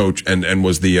back to coach, and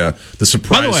was the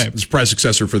surprise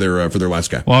successor for their last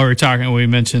guy. While we were talking, we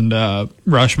mentioned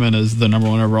Rushman as the number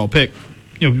 1 overall pick.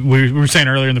 We were saying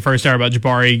earlier in the first hour about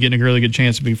Jabari getting a really good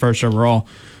chance to be first overall.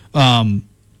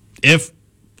 If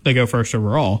they go first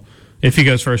overall. If he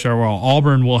goes first overall,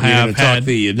 Auburn will have had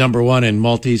the number 1 in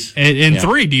multis in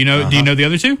 3. Do you know the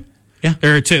other 2? Yeah.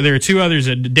 There are two others.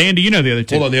 Dan, do you know the other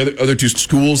two? Hold on, the other two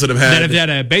schools that have had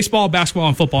a baseball, basketball,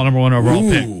 and football number one overall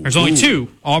pick. There's only two.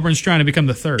 Auburn's trying to become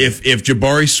the third. If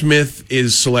Jabari Smith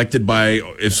is selected by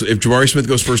if Jabari Smith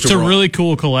goes first it's overall, a really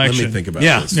cool collection. Let me think about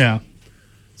this. Yeah.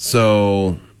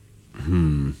 So,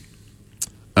 I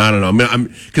don't know.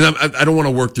 I don't want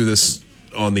to work through this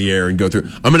on the air and go through.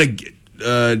 I'm gonna.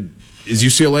 Is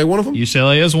UCLA one of them?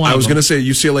 UCLA is one. I was going to say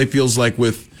UCLA feels like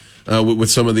with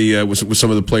some of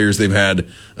the players they've had,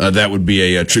 that would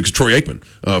be a Troy Aikman,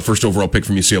 first overall pick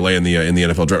from UCLA in the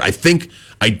NFL draft.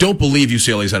 I don't believe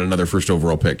UCLA's had another first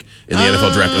overall pick in the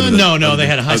NFL draft. They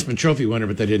had a Heisman Trophy winner,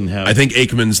 but they didn't have. I think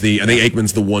Aikman's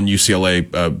the one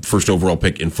UCLA first overall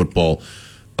pick in football.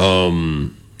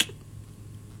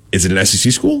 Is it an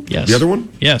SEC school? Yes. The other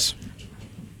one? Yes.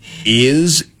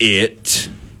 Is it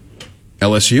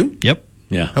LSU? Yep.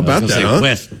 Yeah. How about that, huh?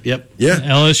 West. Yep. Yeah.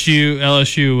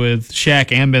 LSU with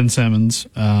Shaq and Ben Simmons,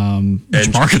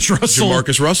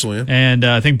 Jamarcus Russell, yeah. And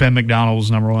I think Ben McDonald was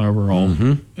number one overall.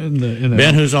 Mm-hmm.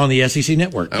 Ben, who's on the SEC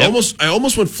Network. I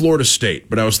almost went Florida State,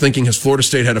 but I was thinking, has Florida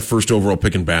State had a first overall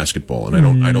pick in basketball?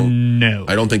 And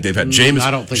I don't think they've had.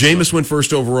 Jameis went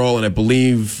first overall, and I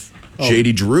believe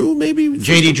J.D. Drew, maybe?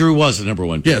 J.D. Drew was the number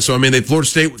one pick. Yeah, so I mean, Florida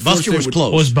State. Buster was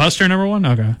close. Was Buster number one?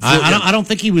 Okay. I don't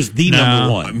think he was the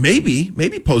number one.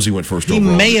 Maybe Posey went first overall.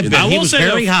 He may have been. I He will was say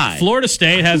very high. Florida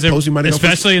State has, Posey might have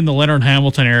gone especially in the Leonard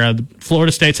Hamilton era,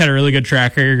 Florida State's had a really good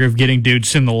track record of getting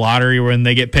dudes in the lottery. When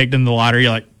they get picked in the lottery,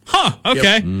 you're like, huh,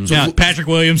 okay. Yep. So Patrick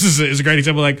Williams is a great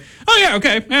example. Like, oh yeah,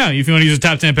 okay, yeah. If you want to use a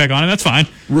top 10 pick on it, that's fine.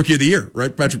 Rookie of the year,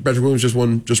 right? Patrick Williams just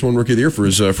won Rookie of the Year for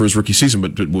his rookie season,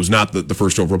 but was not the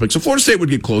first overall pick. So Florida State would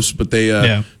get close, but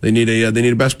they need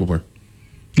a basketball player.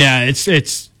 Yeah,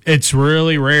 it's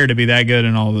really rare to be that good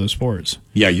in all those sports.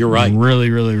 Yeah, you're right. Really,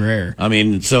 really rare. I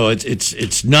mean, so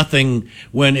it's nothing.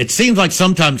 When it seems like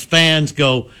sometimes fans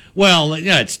go, well,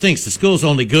 yeah, it stinks. The school's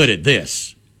only good at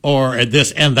this or at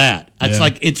this and that. It's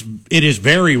like it is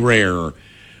very rare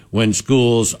when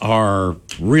schools are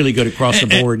really good across the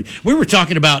board. We were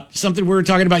talking about something we were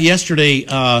talking about yesterday.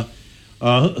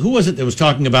 Who was it that was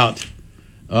talking about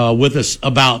with us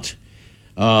about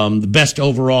the best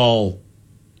overall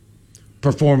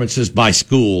performances by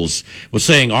schools? Was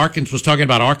saying Arkansas was talking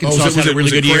about Arkansas had a really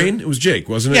good year. It was Jake,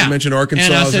 wasn't it? Yeah. You mentioned Arkansas.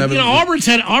 And I said,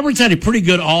 Auburn's had a pretty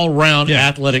good all round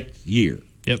athletic year.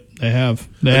 Yep, they have.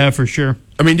 They have for sure.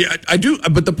 I mean, I do,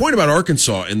 but the point about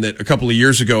Arkansas, in that a couple of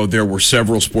years ago there were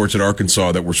several sports at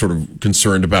Arkansas that were sort of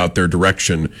concerned about their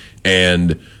direction,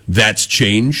 and that's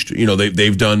changed. You know,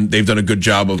 they've done a good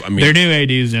job of. I mean, their new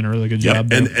AD's done a really good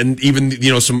job, and even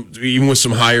with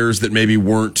some hires that maybe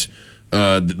weren't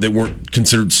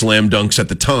considered slam dunks at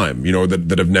the time. You know,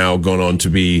 that have now gone on to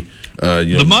be.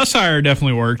 The Muss hire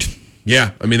definitely worked.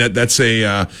 Yeah, I mean that's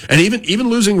and even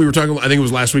losing. We were talking. I think it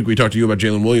was last week we talked to you about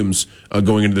Jalen Williams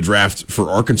going into the draft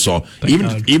for Arkansas.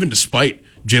 Even despite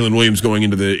Jalen Williams going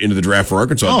into the draft for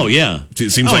Arkansas. Oh yeah, it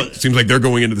seems like they're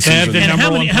going into the season. And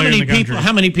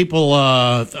how many people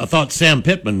thought Sam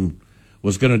Pittman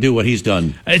was going to do what he's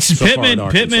done? It's so Pittman.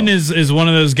 Pittman is one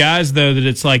of those guys though that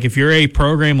it's like if you're a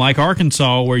program like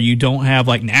Arkansas where you don't have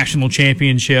like national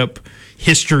championship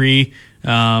history.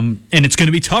 And it's going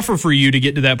to be tougher for you to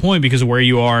get to that point because of where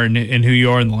you are and who you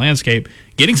are in the landscape.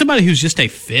 Getting somebody who's just a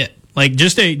fit, like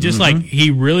like he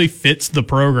really fits the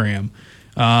program,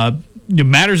 it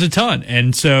matters a ton.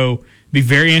 And so, be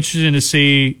very interesting to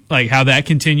see like how that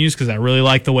continues because I really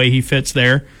like the way he fits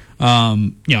there.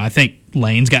 I think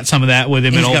Lane's got some of that with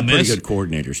him at Ole Miss. He's got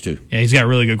pretty good coordinators too. Yeah, he's got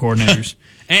really good coordinators.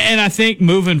 And I think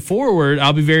moving forward,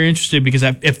 I'll be very interested because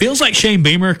it feels like Shane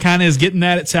Beamer kind of is getting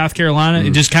that at South Carolina.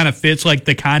 It just kind of fits like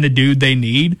the kind of dude they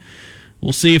need.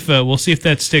 We'll see if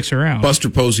that sticks around. Buster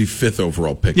Posey, 5th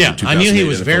overall pick. Yeah, I knew he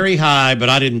was very high, but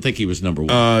I didn't think he was number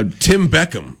one. Tim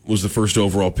Beckham was the first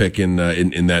overall pick in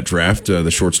that draft.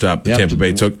 The shortstop that Tampa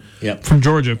Bay took. Yep. From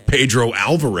Georgia. Pedro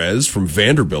Alvarez from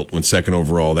Vanderbilt went 2nd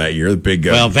overall that year. The big.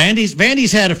 Well,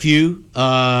 Vandy's had a few,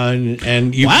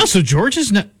 wow. So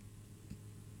Georgia's not.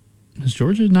 Has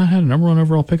Georgia not had a number 1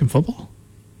 overall pick in football?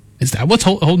 Is that what's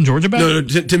holding Georgia back? No,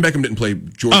 Tim Beckham didn't play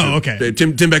Georgia. Oh, okay.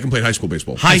 Tim Beckham played high school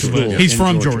baseball. High school. He's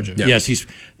from Georgia. Yeah. Yes, he's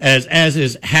as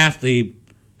is half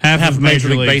of Major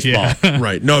League Baseball. Yeah.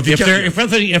 Right. No,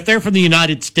 if they're from the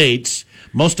United States,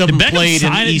 most of them played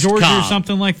in East Georgia Cobb. or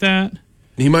something like that.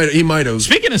 He might have.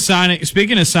 Speaking of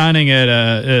signing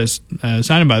at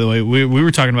signing. By the way, we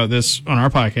were talking about this on our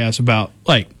podcast about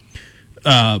like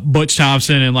Butch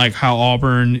Thompson and like how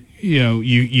Auburn,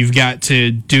 you've got to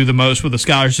do the most with the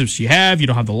scholarships you have. You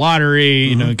don't have the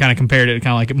lottery, kind of compared it to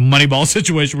kind of like a Moneyball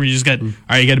situation where you just got, all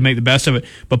right, you got to make the best of it.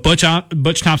 But Butch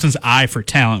Thompson's eye for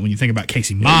talent, when you think about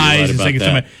Casey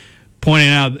Mize, pointing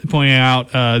out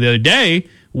the other day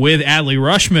with Adley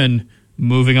Rushman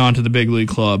moving on to the big league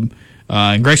club.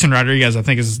 And Grayson Rodriguez, I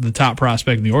think, is the top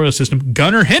prospect in the Orioles system.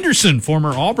 Gunnar Henderson,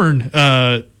 former Auburn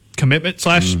commitment /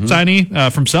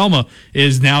 signee from Selma,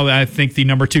 is now, I think, the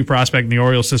number 2 prospect in the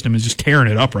Orioles system, is just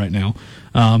tearing it up right now.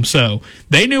 So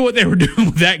they knew what they were doing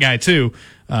with that guy, too.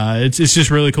 It's just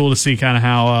really cool to see kind of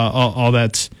how all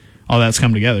that's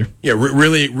come together. Yeah,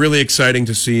 really, really exciting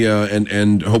to see,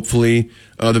 and hopefully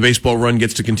the baseball run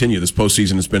gets to continue. This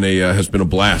postseason has been a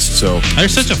blast. So they're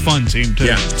such a fun team too.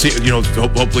 Yeah,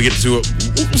 hopefully get to it.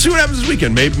 We'll see what happens this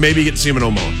weekend. Maybe get to see them in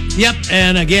Omaha. Yep,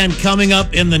 and again, coming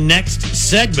up in the next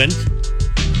segment,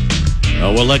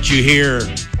 we'll let you hear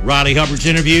Riley Hubbard's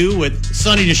interview with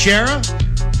Sonny DeShera.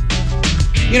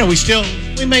 We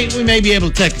may be able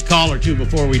to take a call or two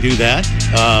before we do that.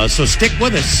 So stick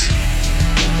with us.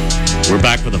 We're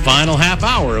back for the final half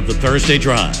hour of the Thursday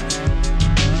Drive.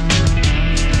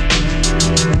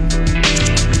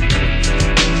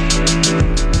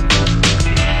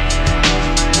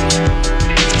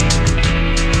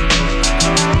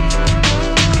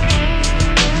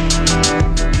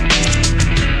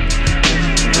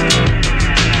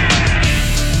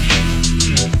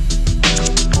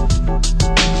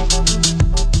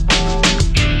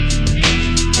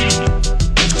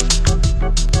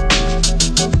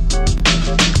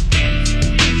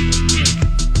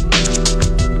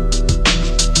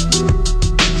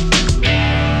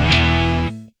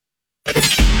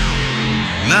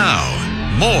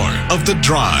 Of The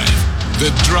Drive.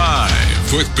 The Drive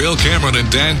with Bill Cameron and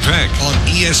Dan Peck on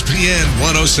ESPN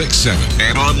 106.7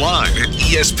 and online at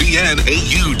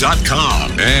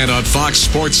ESPNAU.com and on Fox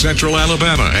Sports Central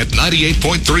Alabama at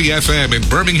 98.3 FM in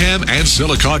Birmingham and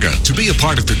Sylacauga. To be a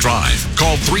part of The Drive,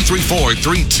 call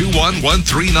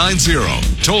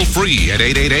 334-321-1390. Toll free at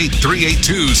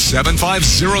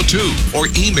 888-382-7502 or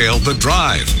email The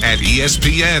Drive at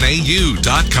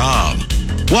ESPNAU.com.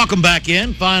 Welcome back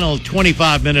in. Final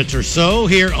 25 minutes or so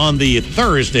here on the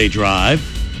Thursday Drive.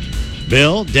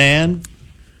 Bill, Dan,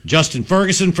 Justin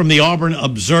Ferguson from the Auburn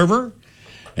Observer.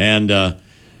 And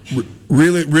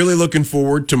really looking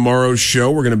forward to tomorrow's show.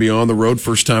 We're going to be on the road,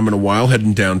 first time in a while,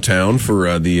 heading downtown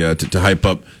for to hype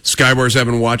up. Skybar's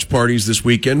having watch parties this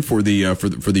weekend for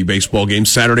the baseball games,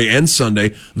 Saturday and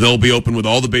Sunday. They'll be open with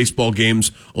all the baseball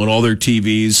games on all their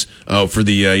TVs for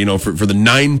the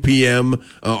 9 p.m.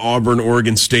 Auburn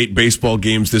Oregon State baseball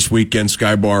games this weekend.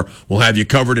 Skybar will have you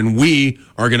covered, and we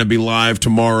are going to be live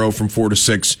tomorrow from 4 to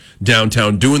 6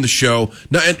 downtown doing the show.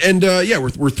 Now,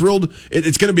 we're thrilled.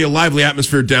 It's going to be a lively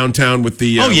atmosphere downtown with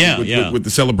the with the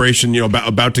celebration,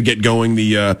 about to get going,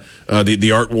 the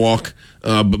art walk.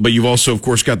 But you've also, of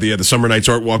course, got the Summer Nights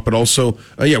Art Walk. But also,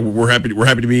 we're happy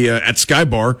to be at Sky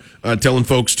Bar, telling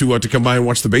folks to come by and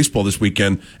watch the baseball this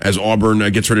weekend as Auburn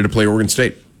gets ready to play Oregon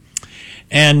State.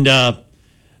 And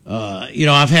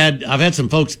I've had some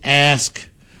folks ask,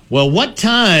 well, what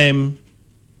time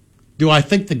do I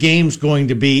think the game's going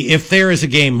to be if there is a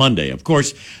game Monday? Of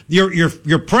course,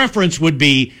 your preference would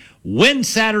be win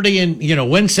Saturday and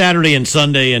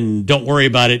Sunday, and don't worry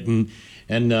about it, and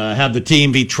have the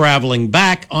team be traveling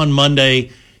back on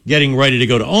Monday, getting ready to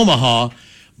go to Omaha.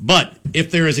 But if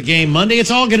there is a game Monday,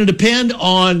 it's all going to depend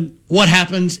on what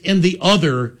happens in the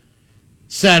other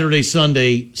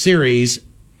Saturday-Sunday series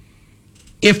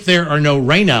if there are no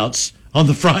rainouts on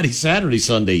the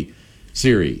Friday-Saturday-Sunday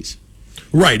series.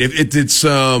 Right.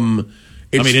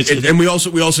 And we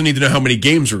also need to know how many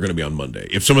games are going to be on Monday.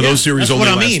 If some of those series that's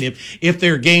only what I mean. If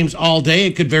there are games all day,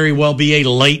 it could very well be a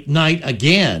late night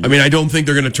again. I mean, I don't think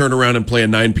they're going to turn around and play a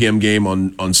 9 p.m. game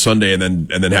on Sunday and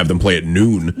then have them play at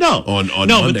noon. On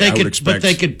Monday. But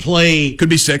they could play. Could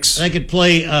be 6. They could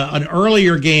play an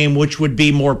earlier game, which would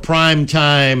be more prime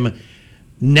time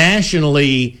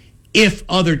nationally if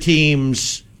other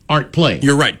teams aren't playing.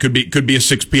 You're right. Could be a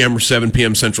 6 p.m. or 7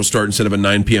 p.m. Central start instead of a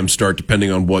 9 p.m. start, depending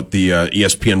on what the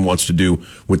ESPN wants to do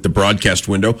with the broadcast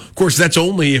window. Of course, that's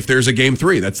only if there's a game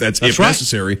 3. That's if right.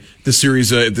 necessary. If the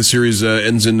series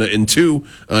ends in 2,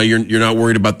 you're not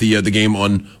worried about the game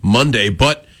on Monday.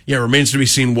 But yeah, it remains to be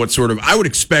seen what sort of. I would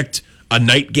expect a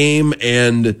night game,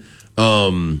 and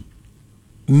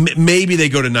maybe they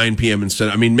go to 9 p.m. instead.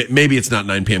 I mean, maybe it's not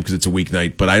 9 p.m. because it's a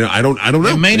weeknight, but I don't know.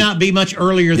 It may not be much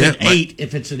earlier than 8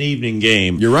 if it's an evening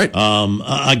game. You're right.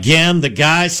 Again, the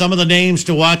guys, some of the names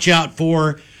to watch out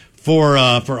for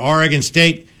Oregon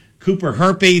State. Cooper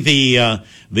Herpy,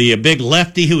 the big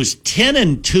lefty who is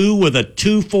 10-2 with a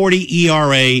 2.40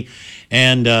 ERA.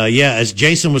 And, as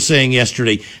Jason was saying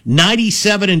yesterday,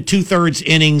 97 2/3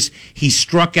 innings. He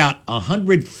struck out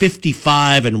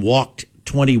 155 and walked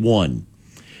 21.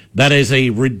 That is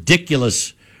a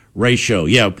ridiculous ratio.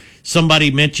 Yeah,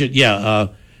 somebody mentioned.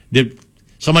 Did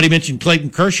somebody mention Clayton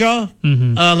Kershaw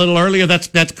a little earlier?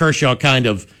 That's Kershaw kind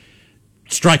of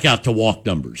strikeout to walk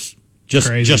numbers. Just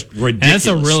ridiculous. And that's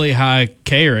a really high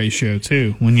K ratio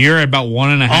too. When you're at about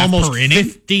 1.5 per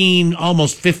inning,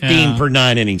 almost 15 per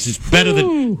 9 innings. It's better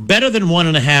than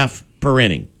 1.5 per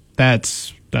inning.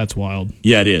 That's wild.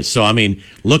 Yeah, it is. So I mean,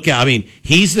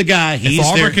 he's the guy. If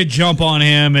Auburn could jump on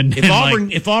him, and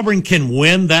if Auburn can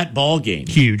win that ball game,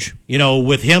 huge.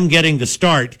 With him getting the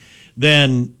start,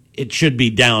 then it should be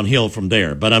downhill from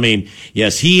there. But I mean,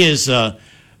 yes, he is.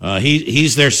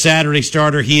 He's their Saturday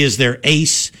starter. He is their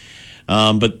ace.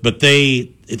 But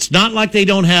it's not like they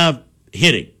don't have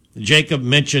hitting. Jason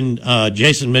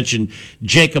mentioned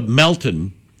Jacob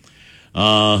Melton,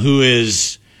 who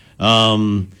is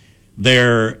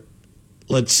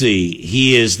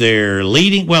he is their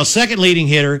second leading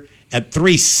hitter at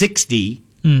 360.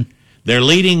 Their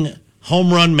leading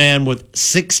home run man with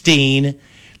 16,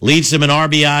 leads them in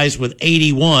RBIs with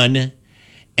 81,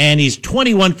 and he's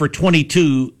 21 for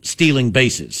 22 stealing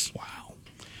bases. Wow.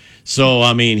 So,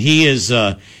 I mean, he's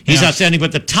outstanding.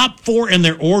 But the top four in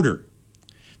their order,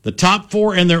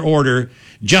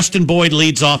 Justin Boyd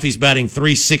leads off. He's batting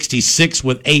 366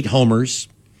 with 8 homers.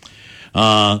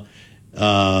 Wade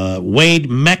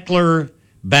Meckler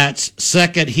bats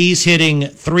second. He's hitting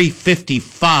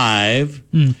 355.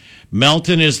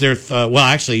 Melton is their,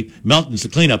 Melton's the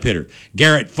cleanup hitter.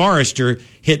 Garrett Forrester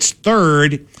hits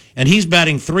third, and he's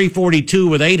batting 342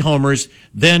 with 8 homers.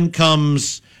 Then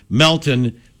comes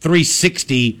Melton,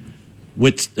 360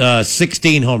 with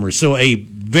 16 homers. So a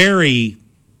very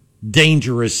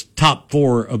dangerous top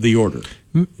 4 of the order.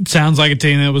 Sounds like a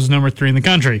team that was number 3 in the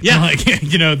country. Yeah.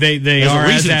 They are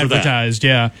as advertised.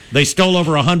 Yeah. They stole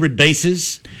over 100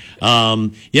 bases.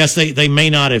 Yes, they may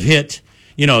not have hit,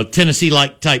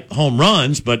 Tennessee-like type home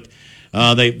runs, but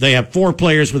they have 4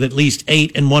 players with at least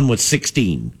 8 and 1 with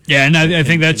 16. Yeah, and I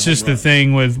think that's just the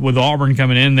thing with Auburn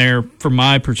coming in there. From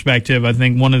my perspective, I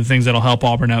think one of the things that'll help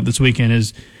Auburn out this weekend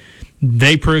is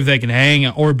they prove they can hang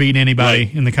or beat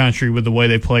anybody in the country with the way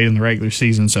they played in the regular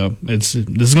season. So this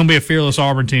is going to be a fearless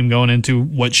Auburn team going into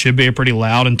what should be a pretty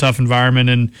loud and tough environment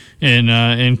in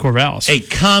Corvallis.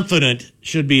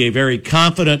 Should be a very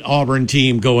confident Auburn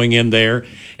team going in there.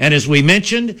 And as we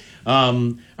mentioned, our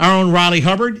own Riley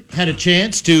Hubbard had a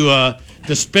chance to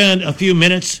spend a few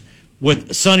minutes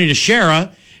with Sonny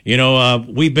DeShera.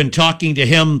 We've been talking to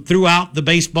him throughout the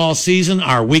baseball season,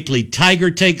 our weekly Tiger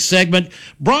Take segment,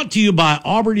 brought to you by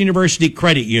Auburn University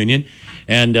Credit Union.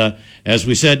 And as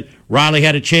we said, Riley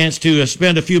had a chance to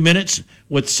spend a few minutes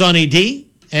with Sonny D,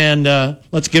 and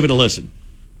let's give it a listen.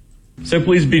 So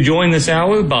please be joined this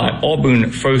hour by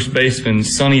Auburn first baseman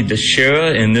Sonny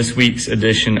DeShera in this week's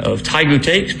edition of Tiger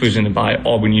Takes, presented by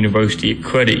Auburn University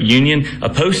Credit Union, a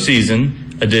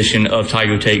postseason edition of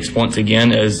Tiger Takes once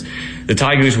again, as the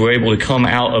Tigers were able to come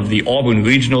out of the Auburn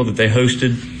Regional that they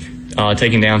hosted,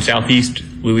 taking down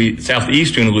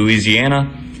southeastern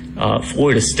Louisiana,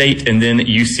 Florida State, and then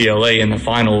UCLA in the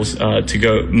finals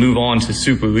to move on to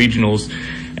Super Regionals.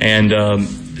 And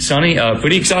Sonny,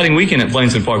 pretty exciting weekend at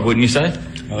Blainson Park, wouldn't you say?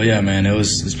 Oh yeah, man,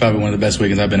 it's probably one of the best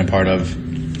weekends I've been a part of,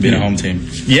 being a home team.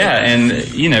 Yeah, and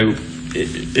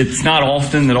it's not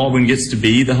often that Auburn gets to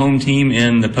be the home team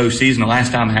in the postseason. The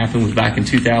last time it happened was back in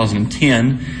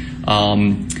 2010.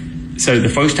 So the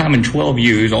first time in 12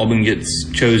 years Auburn gets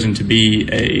chosen to be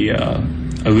a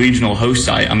regional host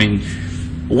site. I mean,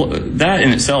 that in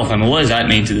itself, what does that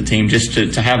mean to the team, just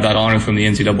to have that honor from the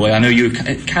NCAA? I know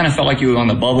it kind of felt like you were on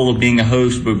the bubble of being a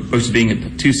host, but versus being a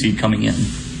 2 seed coming in.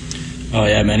 Oh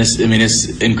yeah, man! It's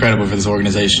incredible for this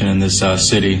organization and this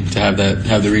city to have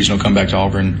the regional come back to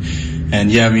Auburn. And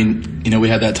yeah, we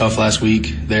had that tough last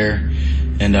week there,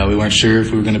 and we weren't sure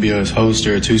if we were going to be a host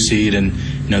or a 2 seed. And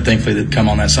thankfully, come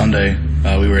on that Sunday,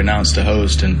 we were announced to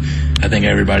host, and I think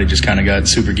everybody just kind of got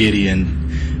super giddy,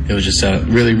 and it was just a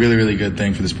really, really, really good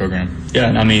thing for this program. Yeah,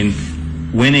 and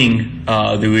winning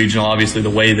the regional, obviously the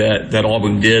way that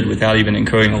Auburn did without even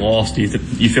incurring a loss, do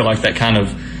you feel like that kind of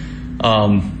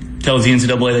tells the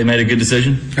NCAA they made a good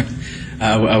decision?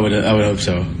 I would hope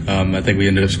so. I think we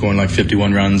ended up scoring like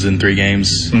 51 runs in 3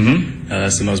 games. Mm-hmm.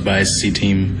 That's the most by SEC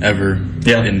team ever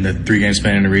in the 3-game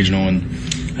span in the regional, and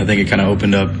I think it kind of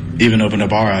opened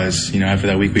up our eyes, after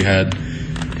that week we had,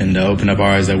 and opened up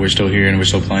our eyes that we're still here and we're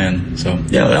still playing. So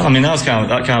yeah, that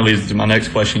kind of leads to my next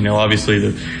question.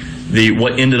 Obviously the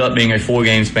what ended up being a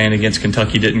 4-game span against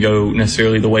Kentucky didn't go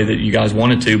necessarily the way that you guys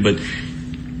wanted to, but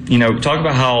talk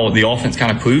about how the offense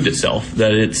kind of proved itself,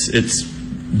 that it's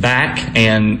back,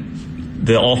 and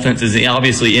the offense is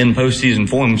obviously in postseason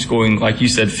form, scoring, like you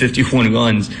said, 51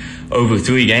 runs over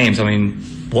 3 games.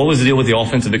 what was the deal with the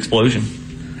offensive explosion?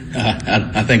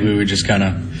 I think we were just kind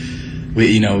of,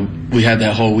 we had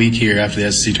that whole week here after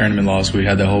the SEC tournament loss. We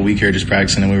had that whole week here just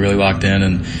practicing, and we really locked in,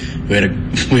 and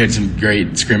we had some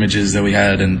great scrimmages that we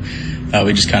had, and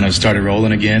we just kind of started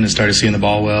rolling again and started seeing the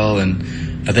ball well, and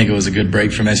I think it was a good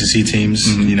break from SEC teams.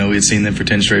 Mm-hmm. We had seen them for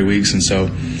 10 straight weeks, and so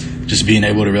just being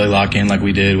able to really lock in like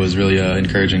we did was really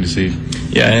encouraging to see.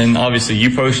 Yeah, and obviously you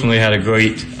personally had a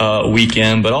great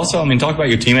weekend, but also, talk about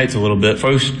your teammates a little bit.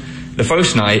 The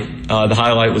first night, the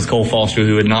highlight was Cole Foster,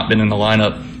 who had not been in the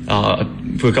lineup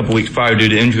for a couple weeks prior due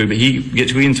to injury, but he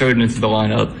gets reinserted into the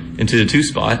lineup, into the 2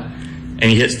 spot, and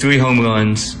he hits 3 home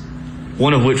runs,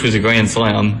 one of which was a grand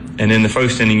slam. And in the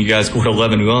first inning, you guys scored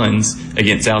 11 runs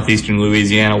against Southeastern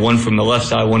Louisiana, 1 from the left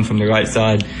side, 1 from the right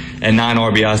side, and 9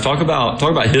 RBIs. Talk about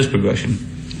his progression.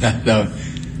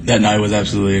 That night was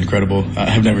absolutely incredible.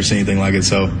 I've never seen anything like it.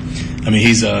 So,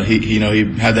 he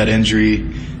had that injury,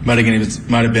 might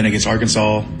have been against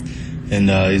Arkansas, and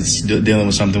he's dealing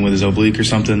with something with his oblique or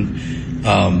something.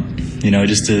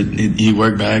 He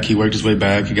worked back. He worked his way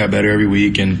back. He got better every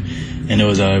week, and it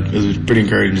was pretty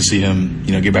encouraging to see him,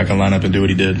 get back in lineup and do what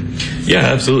he did. Yeah,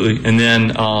 absolutely. And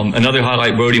then another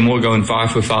highlight, Brody Moore going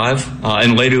 5 for 5,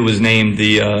 and later was named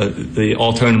the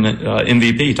all-tournament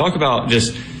MVP. Talk about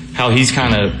just how he's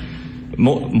kind of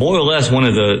more or less one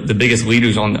of the biggest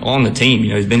leaders on the team.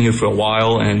 He's been here for a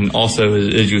while, and also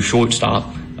is your shortstop.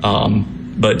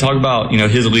 But talk about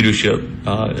his leadership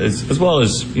as well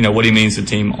as what he means to the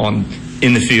team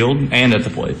in the field and at the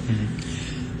plate. Mm-hmm.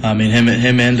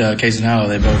 Him and Casey Howell,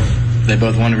 they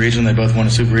both won a regional, they both won a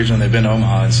super regional, and they've been to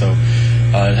Omaha, and so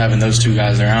having those 2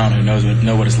 guys around who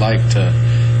know what it's like to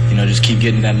just keep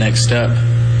getting that next step.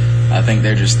 I think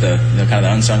they're just the kind of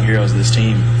the unsung heroes of this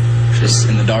team, just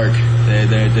in the dark.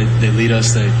 They lead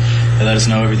us, they let us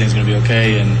know everything's going to be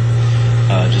okay, and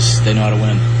they know how to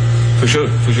win. For sure.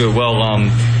 Well,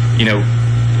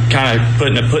 kind of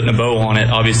putting a bow on it.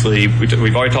 Obviously,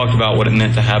 we've already talked about what it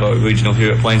meant to have a regional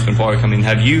here at Plainsman Park.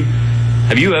 Have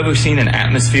you ever seen an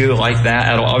atmosphere like that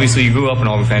at all? Obviously, you grew up an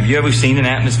Auburn fan. Have you ever seen an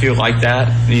atmosphere like that?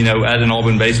 At an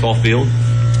Auburn baseball field?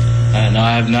 No,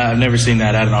 I've never seen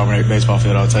that at an Auburn baseball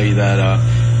field. I'll tell you that.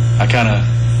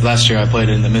 Last year I played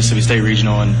in the Mississippi State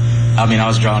Regional, and I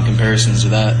was drawing comparisons to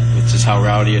that with just how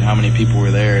rowdy and how many people were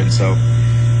there, and so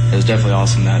it was definitely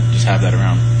awesome to just have that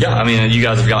around. Yeah, you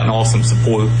guys have gotten awesome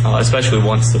support, especially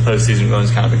once the postseason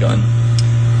runs kind of begun.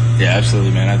 Yeah,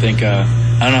 absolutely, man. I think I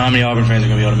don't know how many Auburn fans are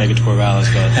going to be able to make it to Corvallis,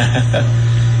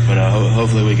 but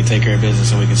hopefully we can take care of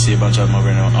business and we can see a bunch of them over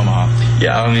in Omaha.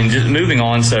 Yeah, just moving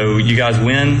on. So you guys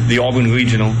win the Auburn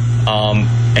Regional,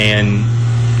 and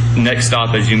next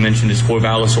stop, as you mentioned, is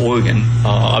Corvallis, Oregon.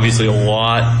 Obviously,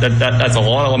 that's a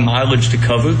lot of mileage to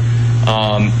cover.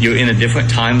 You're in a different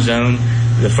time zone.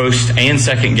 The first and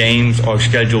second games are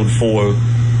scheduled for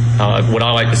what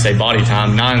I like to say body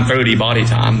time, 9:30 body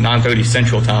time, 9:30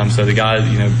 Central Time. So the guys,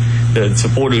 the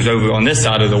supporters over on this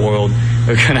side of the world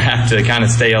are going to have to kind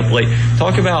of stay up late.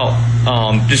 Talk about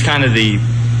just kind of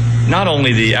not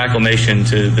only the acclimation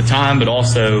to the time, but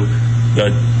also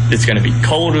it's going to be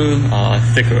colder,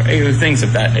 thicker air, things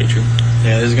of that nature.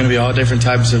 Yeah, there's going to be all different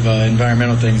types of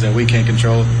environmental things that we can't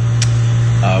control.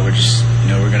 We're just,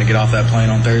 we're going to get off that plane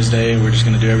on Thursday. We're just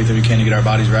going to do everything we can to get our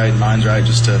bodies right and minds right,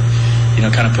 just to,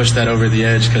 kind of push that over the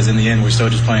edge, because in the end, we're still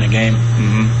just playing a game.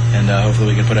 Mm-hmm. And hopefully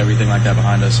we can put everything like that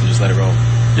behind us and just let it roll.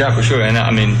 Yeah, for sure. And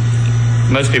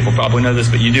most people probably know this,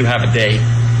 but you do have a day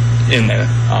in there.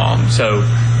 So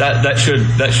that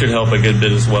should help a good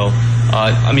bit as well.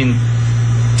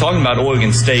 Talking about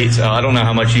Oregon State, I don't know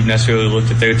how much you've necessarily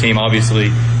looked at their team.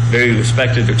 Obviously, very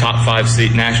respected, their top 5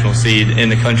 national seed in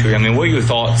the country. What are your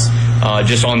thoughts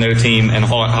just on their team and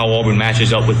how Auburn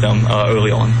matches up with them early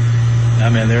on?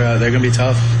 They're going to be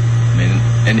tough.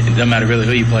 And it doesn't matter really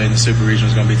who you play in the Super Regional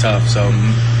is going to be tough. So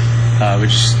we're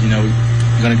just,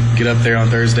 going to get up there on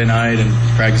Thursday night and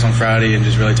practice on Friday and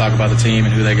just really talk about the team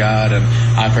and who they got. And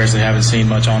I personally haven't seen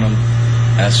much on them.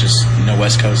 That's just,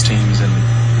 West Coast teams and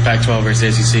Pac-12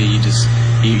 versus SEC.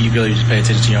 You really just pay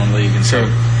attention to your own league. And so,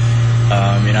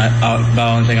 about the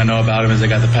only thing I know about them is they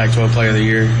got the Pac-12 Player of the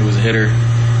Year, who was a hitter,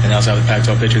 and they also have the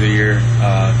Pac-12 Pitcher of the Year.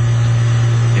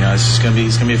 It's going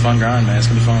to be a fun grind, man. It's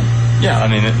going to be fun. Yeah,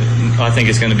 I think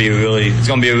it's going to be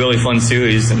a really fun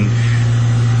series. And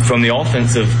from the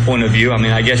offensive point of view,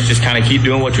 I guess just kind of keep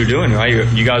doing what you're doing, right?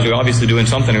 You guys are obviously doing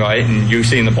something right, and you're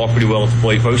seeing the ball pretty well at the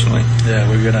plate personally. Yeah,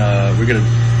 we're gonna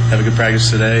have a good practice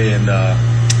today, and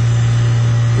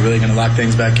we're really gonna lock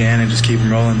things back in and just keep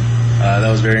them rolling. That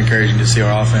was very encouraging to see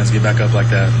our offense get back up like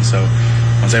that. And so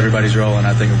once everybody's rolling,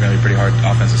 I think we're going to be pretty hard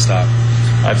offense to stop.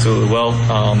 Absolutely. Well,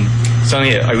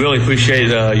 Sonny, I really appreciate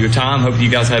your time. Hope you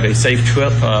guys have a safe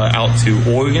trip out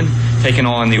to Oregon, taking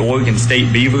on the Oregon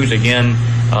State Beavers. Again,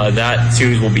 that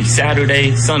series will be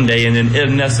Saturday, Sunday, and then,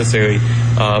 if necessary,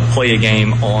 play a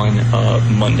game on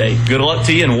Monday. Good luck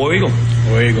to you, and War Eagle.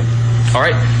 War Eagle. All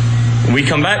right. When we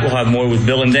come back, we'll have more with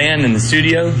Bill and Dan in the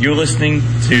studio. You're listening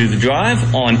to The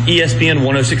Drive on ESPN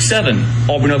 106.7,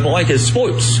 Auburn Opelika's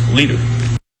sports leader.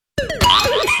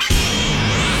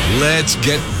 Let's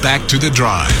get back to The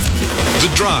Drive. The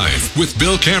Drive with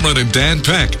Bill Cameron and Dan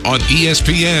Peck on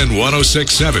ESPN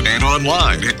 106.7 and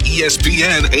online at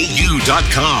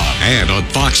ESPNAU.com and on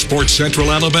Fox Sports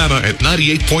Central Alabama at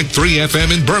 98.3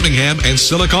 FM in Birmingham and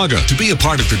Sylacauga. To be a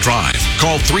part of The Drive,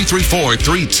 call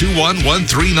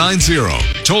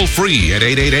 334-321-1390. Toll free at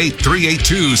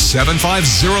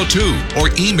 888-382-7502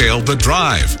 or email The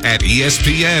Drive at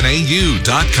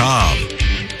ESPNAU.com.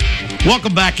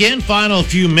 Welcome back in. Final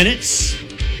few minutes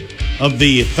of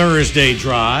the Thursday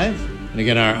drive. And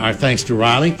again, our thanks to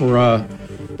Riley for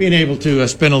being able to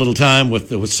spend a little time with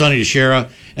Sonny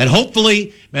DeShera. And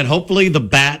hopefully the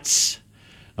Bats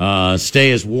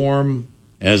stay as warm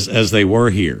as they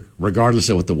were here, regardless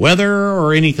of what the weather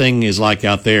or anything is like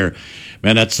out there.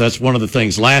 Man, that's one of the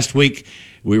things. Last week,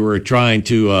 we were trying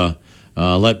to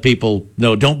let people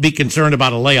know, don't be concerned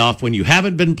about a layoff when you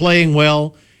haven't been playing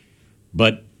well,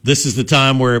 but this is the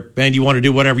time where, man, you want to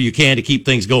do whatever you can to keep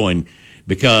things going,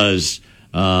 because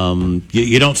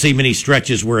you don't see many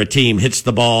stretches where a team hits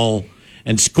the ball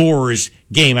and scores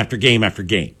game after game after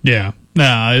game. Yeah. No,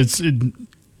 I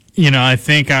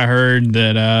think I heard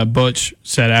that Butch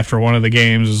said after one of the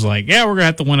games was like, yeah, we're going to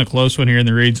have to win a close one here in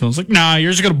the regional. It's like, nah,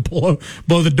 you're just going to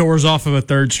blow the doors off of a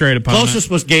third straight opponent.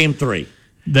 Closest was game 3.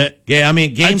 Game 3.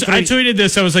 I tweeted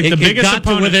this. I was like, the biggest got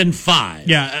opponent to within 5.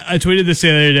 Yeah, I tweeted this the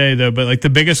other day though. But like,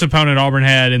 the biggest opponent Auburn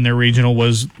had in their regional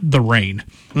was the rain,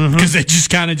 because they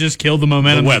just kind of killed the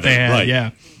momentum that they had. Right.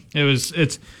 Yeah,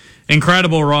 it's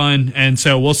incredible run, and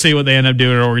so we'll see what they end up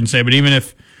doing at Oregon State. But even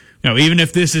if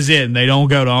this is it and they don't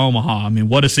go to Omaha, I mean,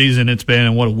 what a season it's been,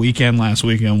 and what a weekend last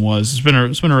weekend was. It's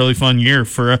been a really fun year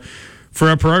for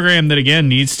a program that, again,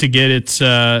 needs to get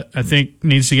a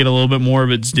little bit more of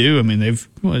its due. I mean, they've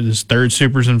this third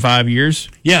Supers in 5 years.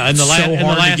 Yeah, and the last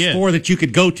 4 that you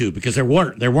could go to, because there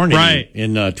weren't any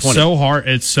in 20. So hard.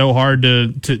 It's so hard to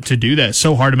do that. It's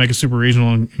so hard to make a super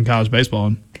regional in college baseball.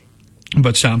 And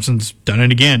Butch Thompson's done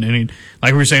it again. And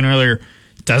like we were saying earlier,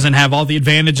 doesn't have all the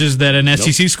advantages that an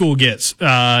SEC school gets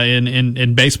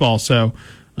in baseball. So,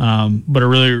 but a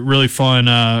really fun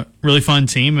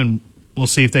team, and we'll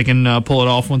see if they can pull it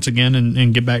off once again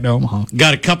and get back to Omaha.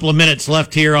 Got a couple of minutes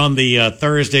left here on the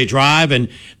Thursday drive, and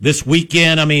this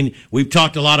weekend, I mean, we've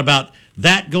talked a lot about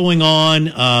that going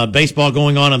on, baseball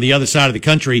going on the other side of the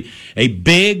country, a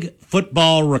big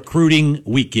football recruiting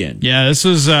weekend. Yeah, this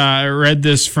is, I read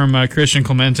this from Christian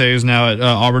Clemente, who's now at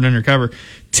Auburn Undercover.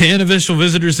 10 official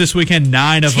visitors this weekend,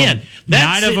 9 of them.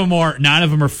 9 of them are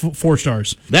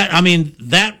 4-stars.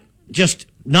 That just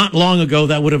not long ago,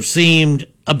 that would have seemed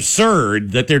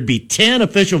absurd that there'd be 10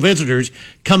 official visitors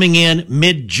coming in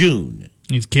mid-June.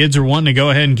 These kids are wanting to go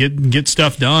ahead and get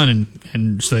stuff done,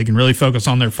 and so they can really focus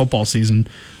on their football season,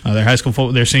 their high school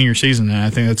football, their senior season. And I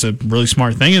think that's a really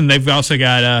smart thing. And they've also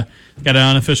got an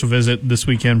unofficial visit this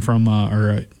weekend from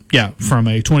a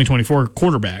 2024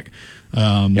 quarterback.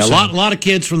 A lot of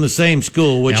kids from the same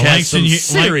school, which has some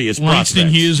serious prospects. Langston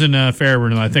Hughes and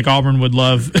Fairburn. I think Auburn would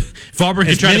love if Auburn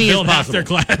could try to build half their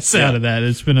class out of that.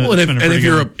 It's been a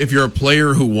if you're a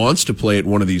player who wants to play at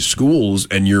one of these schools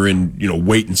and you're in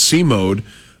wait and see mode,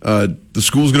 the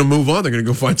school's going to move on. They're going to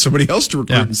go find somebody else to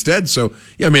recruit instead. So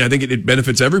I think it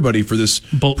benefits everybody for this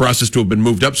process to have been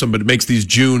moved up some, but it makes these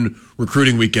June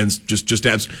recruiting weekends just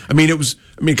adds.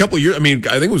 A couple of years. I think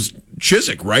it was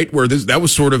Chiswick, right, where that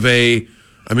was sort of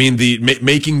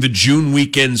making the June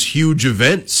weekends huge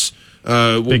events.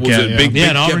 Big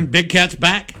Cat's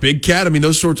back. Big Cat.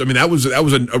 Those sorts. That was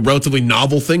a relatively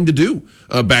novel thing to do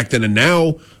back then. And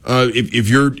now, if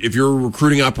your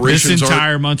recruiting operations, this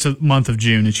entire month of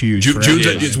June, it's huge. June's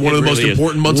it's one of the most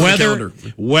important months of the calendar.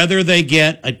 Whether they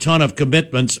get a ton of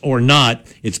commitments or not,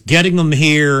 it's getting them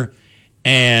here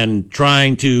and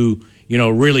trying to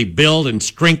really build and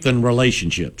strengthen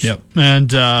relationships. Yep.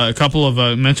 And a couple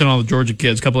of, mentioned all the Georgia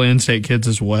kids, a couple of in-state kids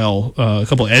as well, a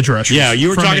couple of edge rushers. Yeah, you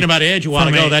were talking about edge a while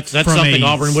ago. That's something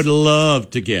Auburn would love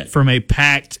to get. From a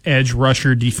packed edge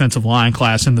rusher defensive line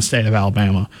class in the state of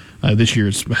Alabama. this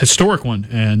year's historic one.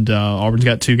 And Auburn's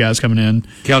got 2 guys coming in.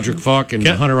 Keldrick Falk and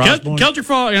Hunter Osborne. Keldrick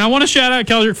Falk, and I want to shout out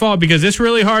Keldrick Falk because it's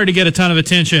really hard to get a ton of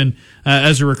attention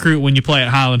as a recruit when you play at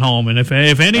Highland Home. And if any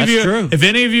of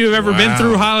you have ever been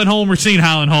through Highland Home or seen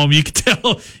Highland Home, you can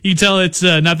tell it's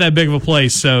not that big of a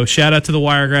place. So shout out to the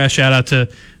Wiregrass. Shout out to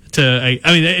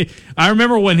I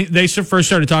remember when they first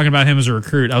started talking about him as a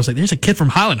recruit. I was like, "There's a kid from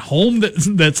Highland Home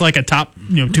that's like a top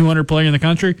 200 player in the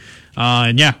country."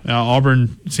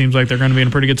 Auburn seems like they're going to be in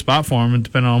a pretty good spot for him,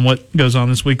 depending on what goes on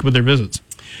this week with their visits.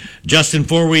 Justin,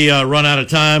 before we run out of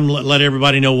time, let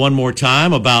everybody know one more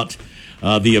time about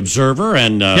the Observer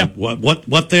and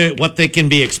what they can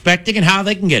be expecting and how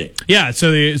they can get it. Yeah,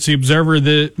 so it's the Observer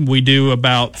that we do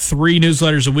about 3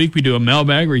 newsletters a week. We do a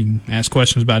mailbag where you can ask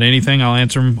questions about anything. I'll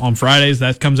answer them on Fridays.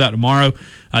 That comes out tomorrow.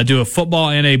 I do a football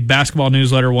and a basketball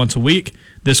newsletter once a week.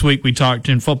 This week we talked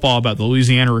in football about the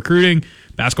Louisiana recruiting.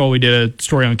 Basketball, we did a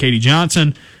story on Katie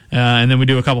Johnson. And then we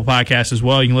do a couple podcasts as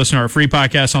well. You can listen to our free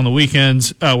podcasts on the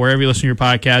weekends, wherever you listen to your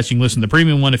podcast. You can listen to the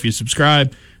premium one if you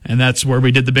subscribe. And that's where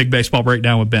we did the big baseball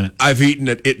breakdown with Bennett. I've eaten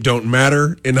at It Don't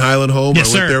Matter in Highland Home.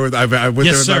 Yes, I went there with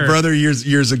my brother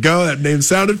years ago. That name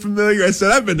sounded familiar. I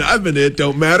said, I've been to It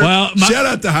Don't Matter. Well, shout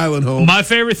out to Highland Home. My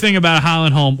favorite thing about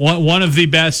Highland Home, one of the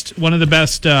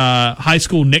best high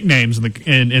school nicknames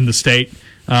in the state.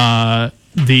 They're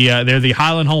the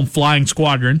Highland Home Flying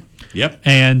Squadron. Yep.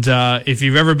 And if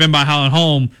you've ever been by Highland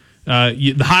Home,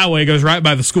 the highway goes right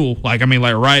by the school. Like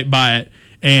right by it.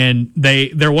 And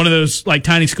they're one of those like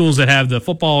tiny schools that have the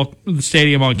football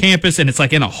stadium on campus, and it's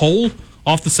like in a hole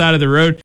off the side of the road.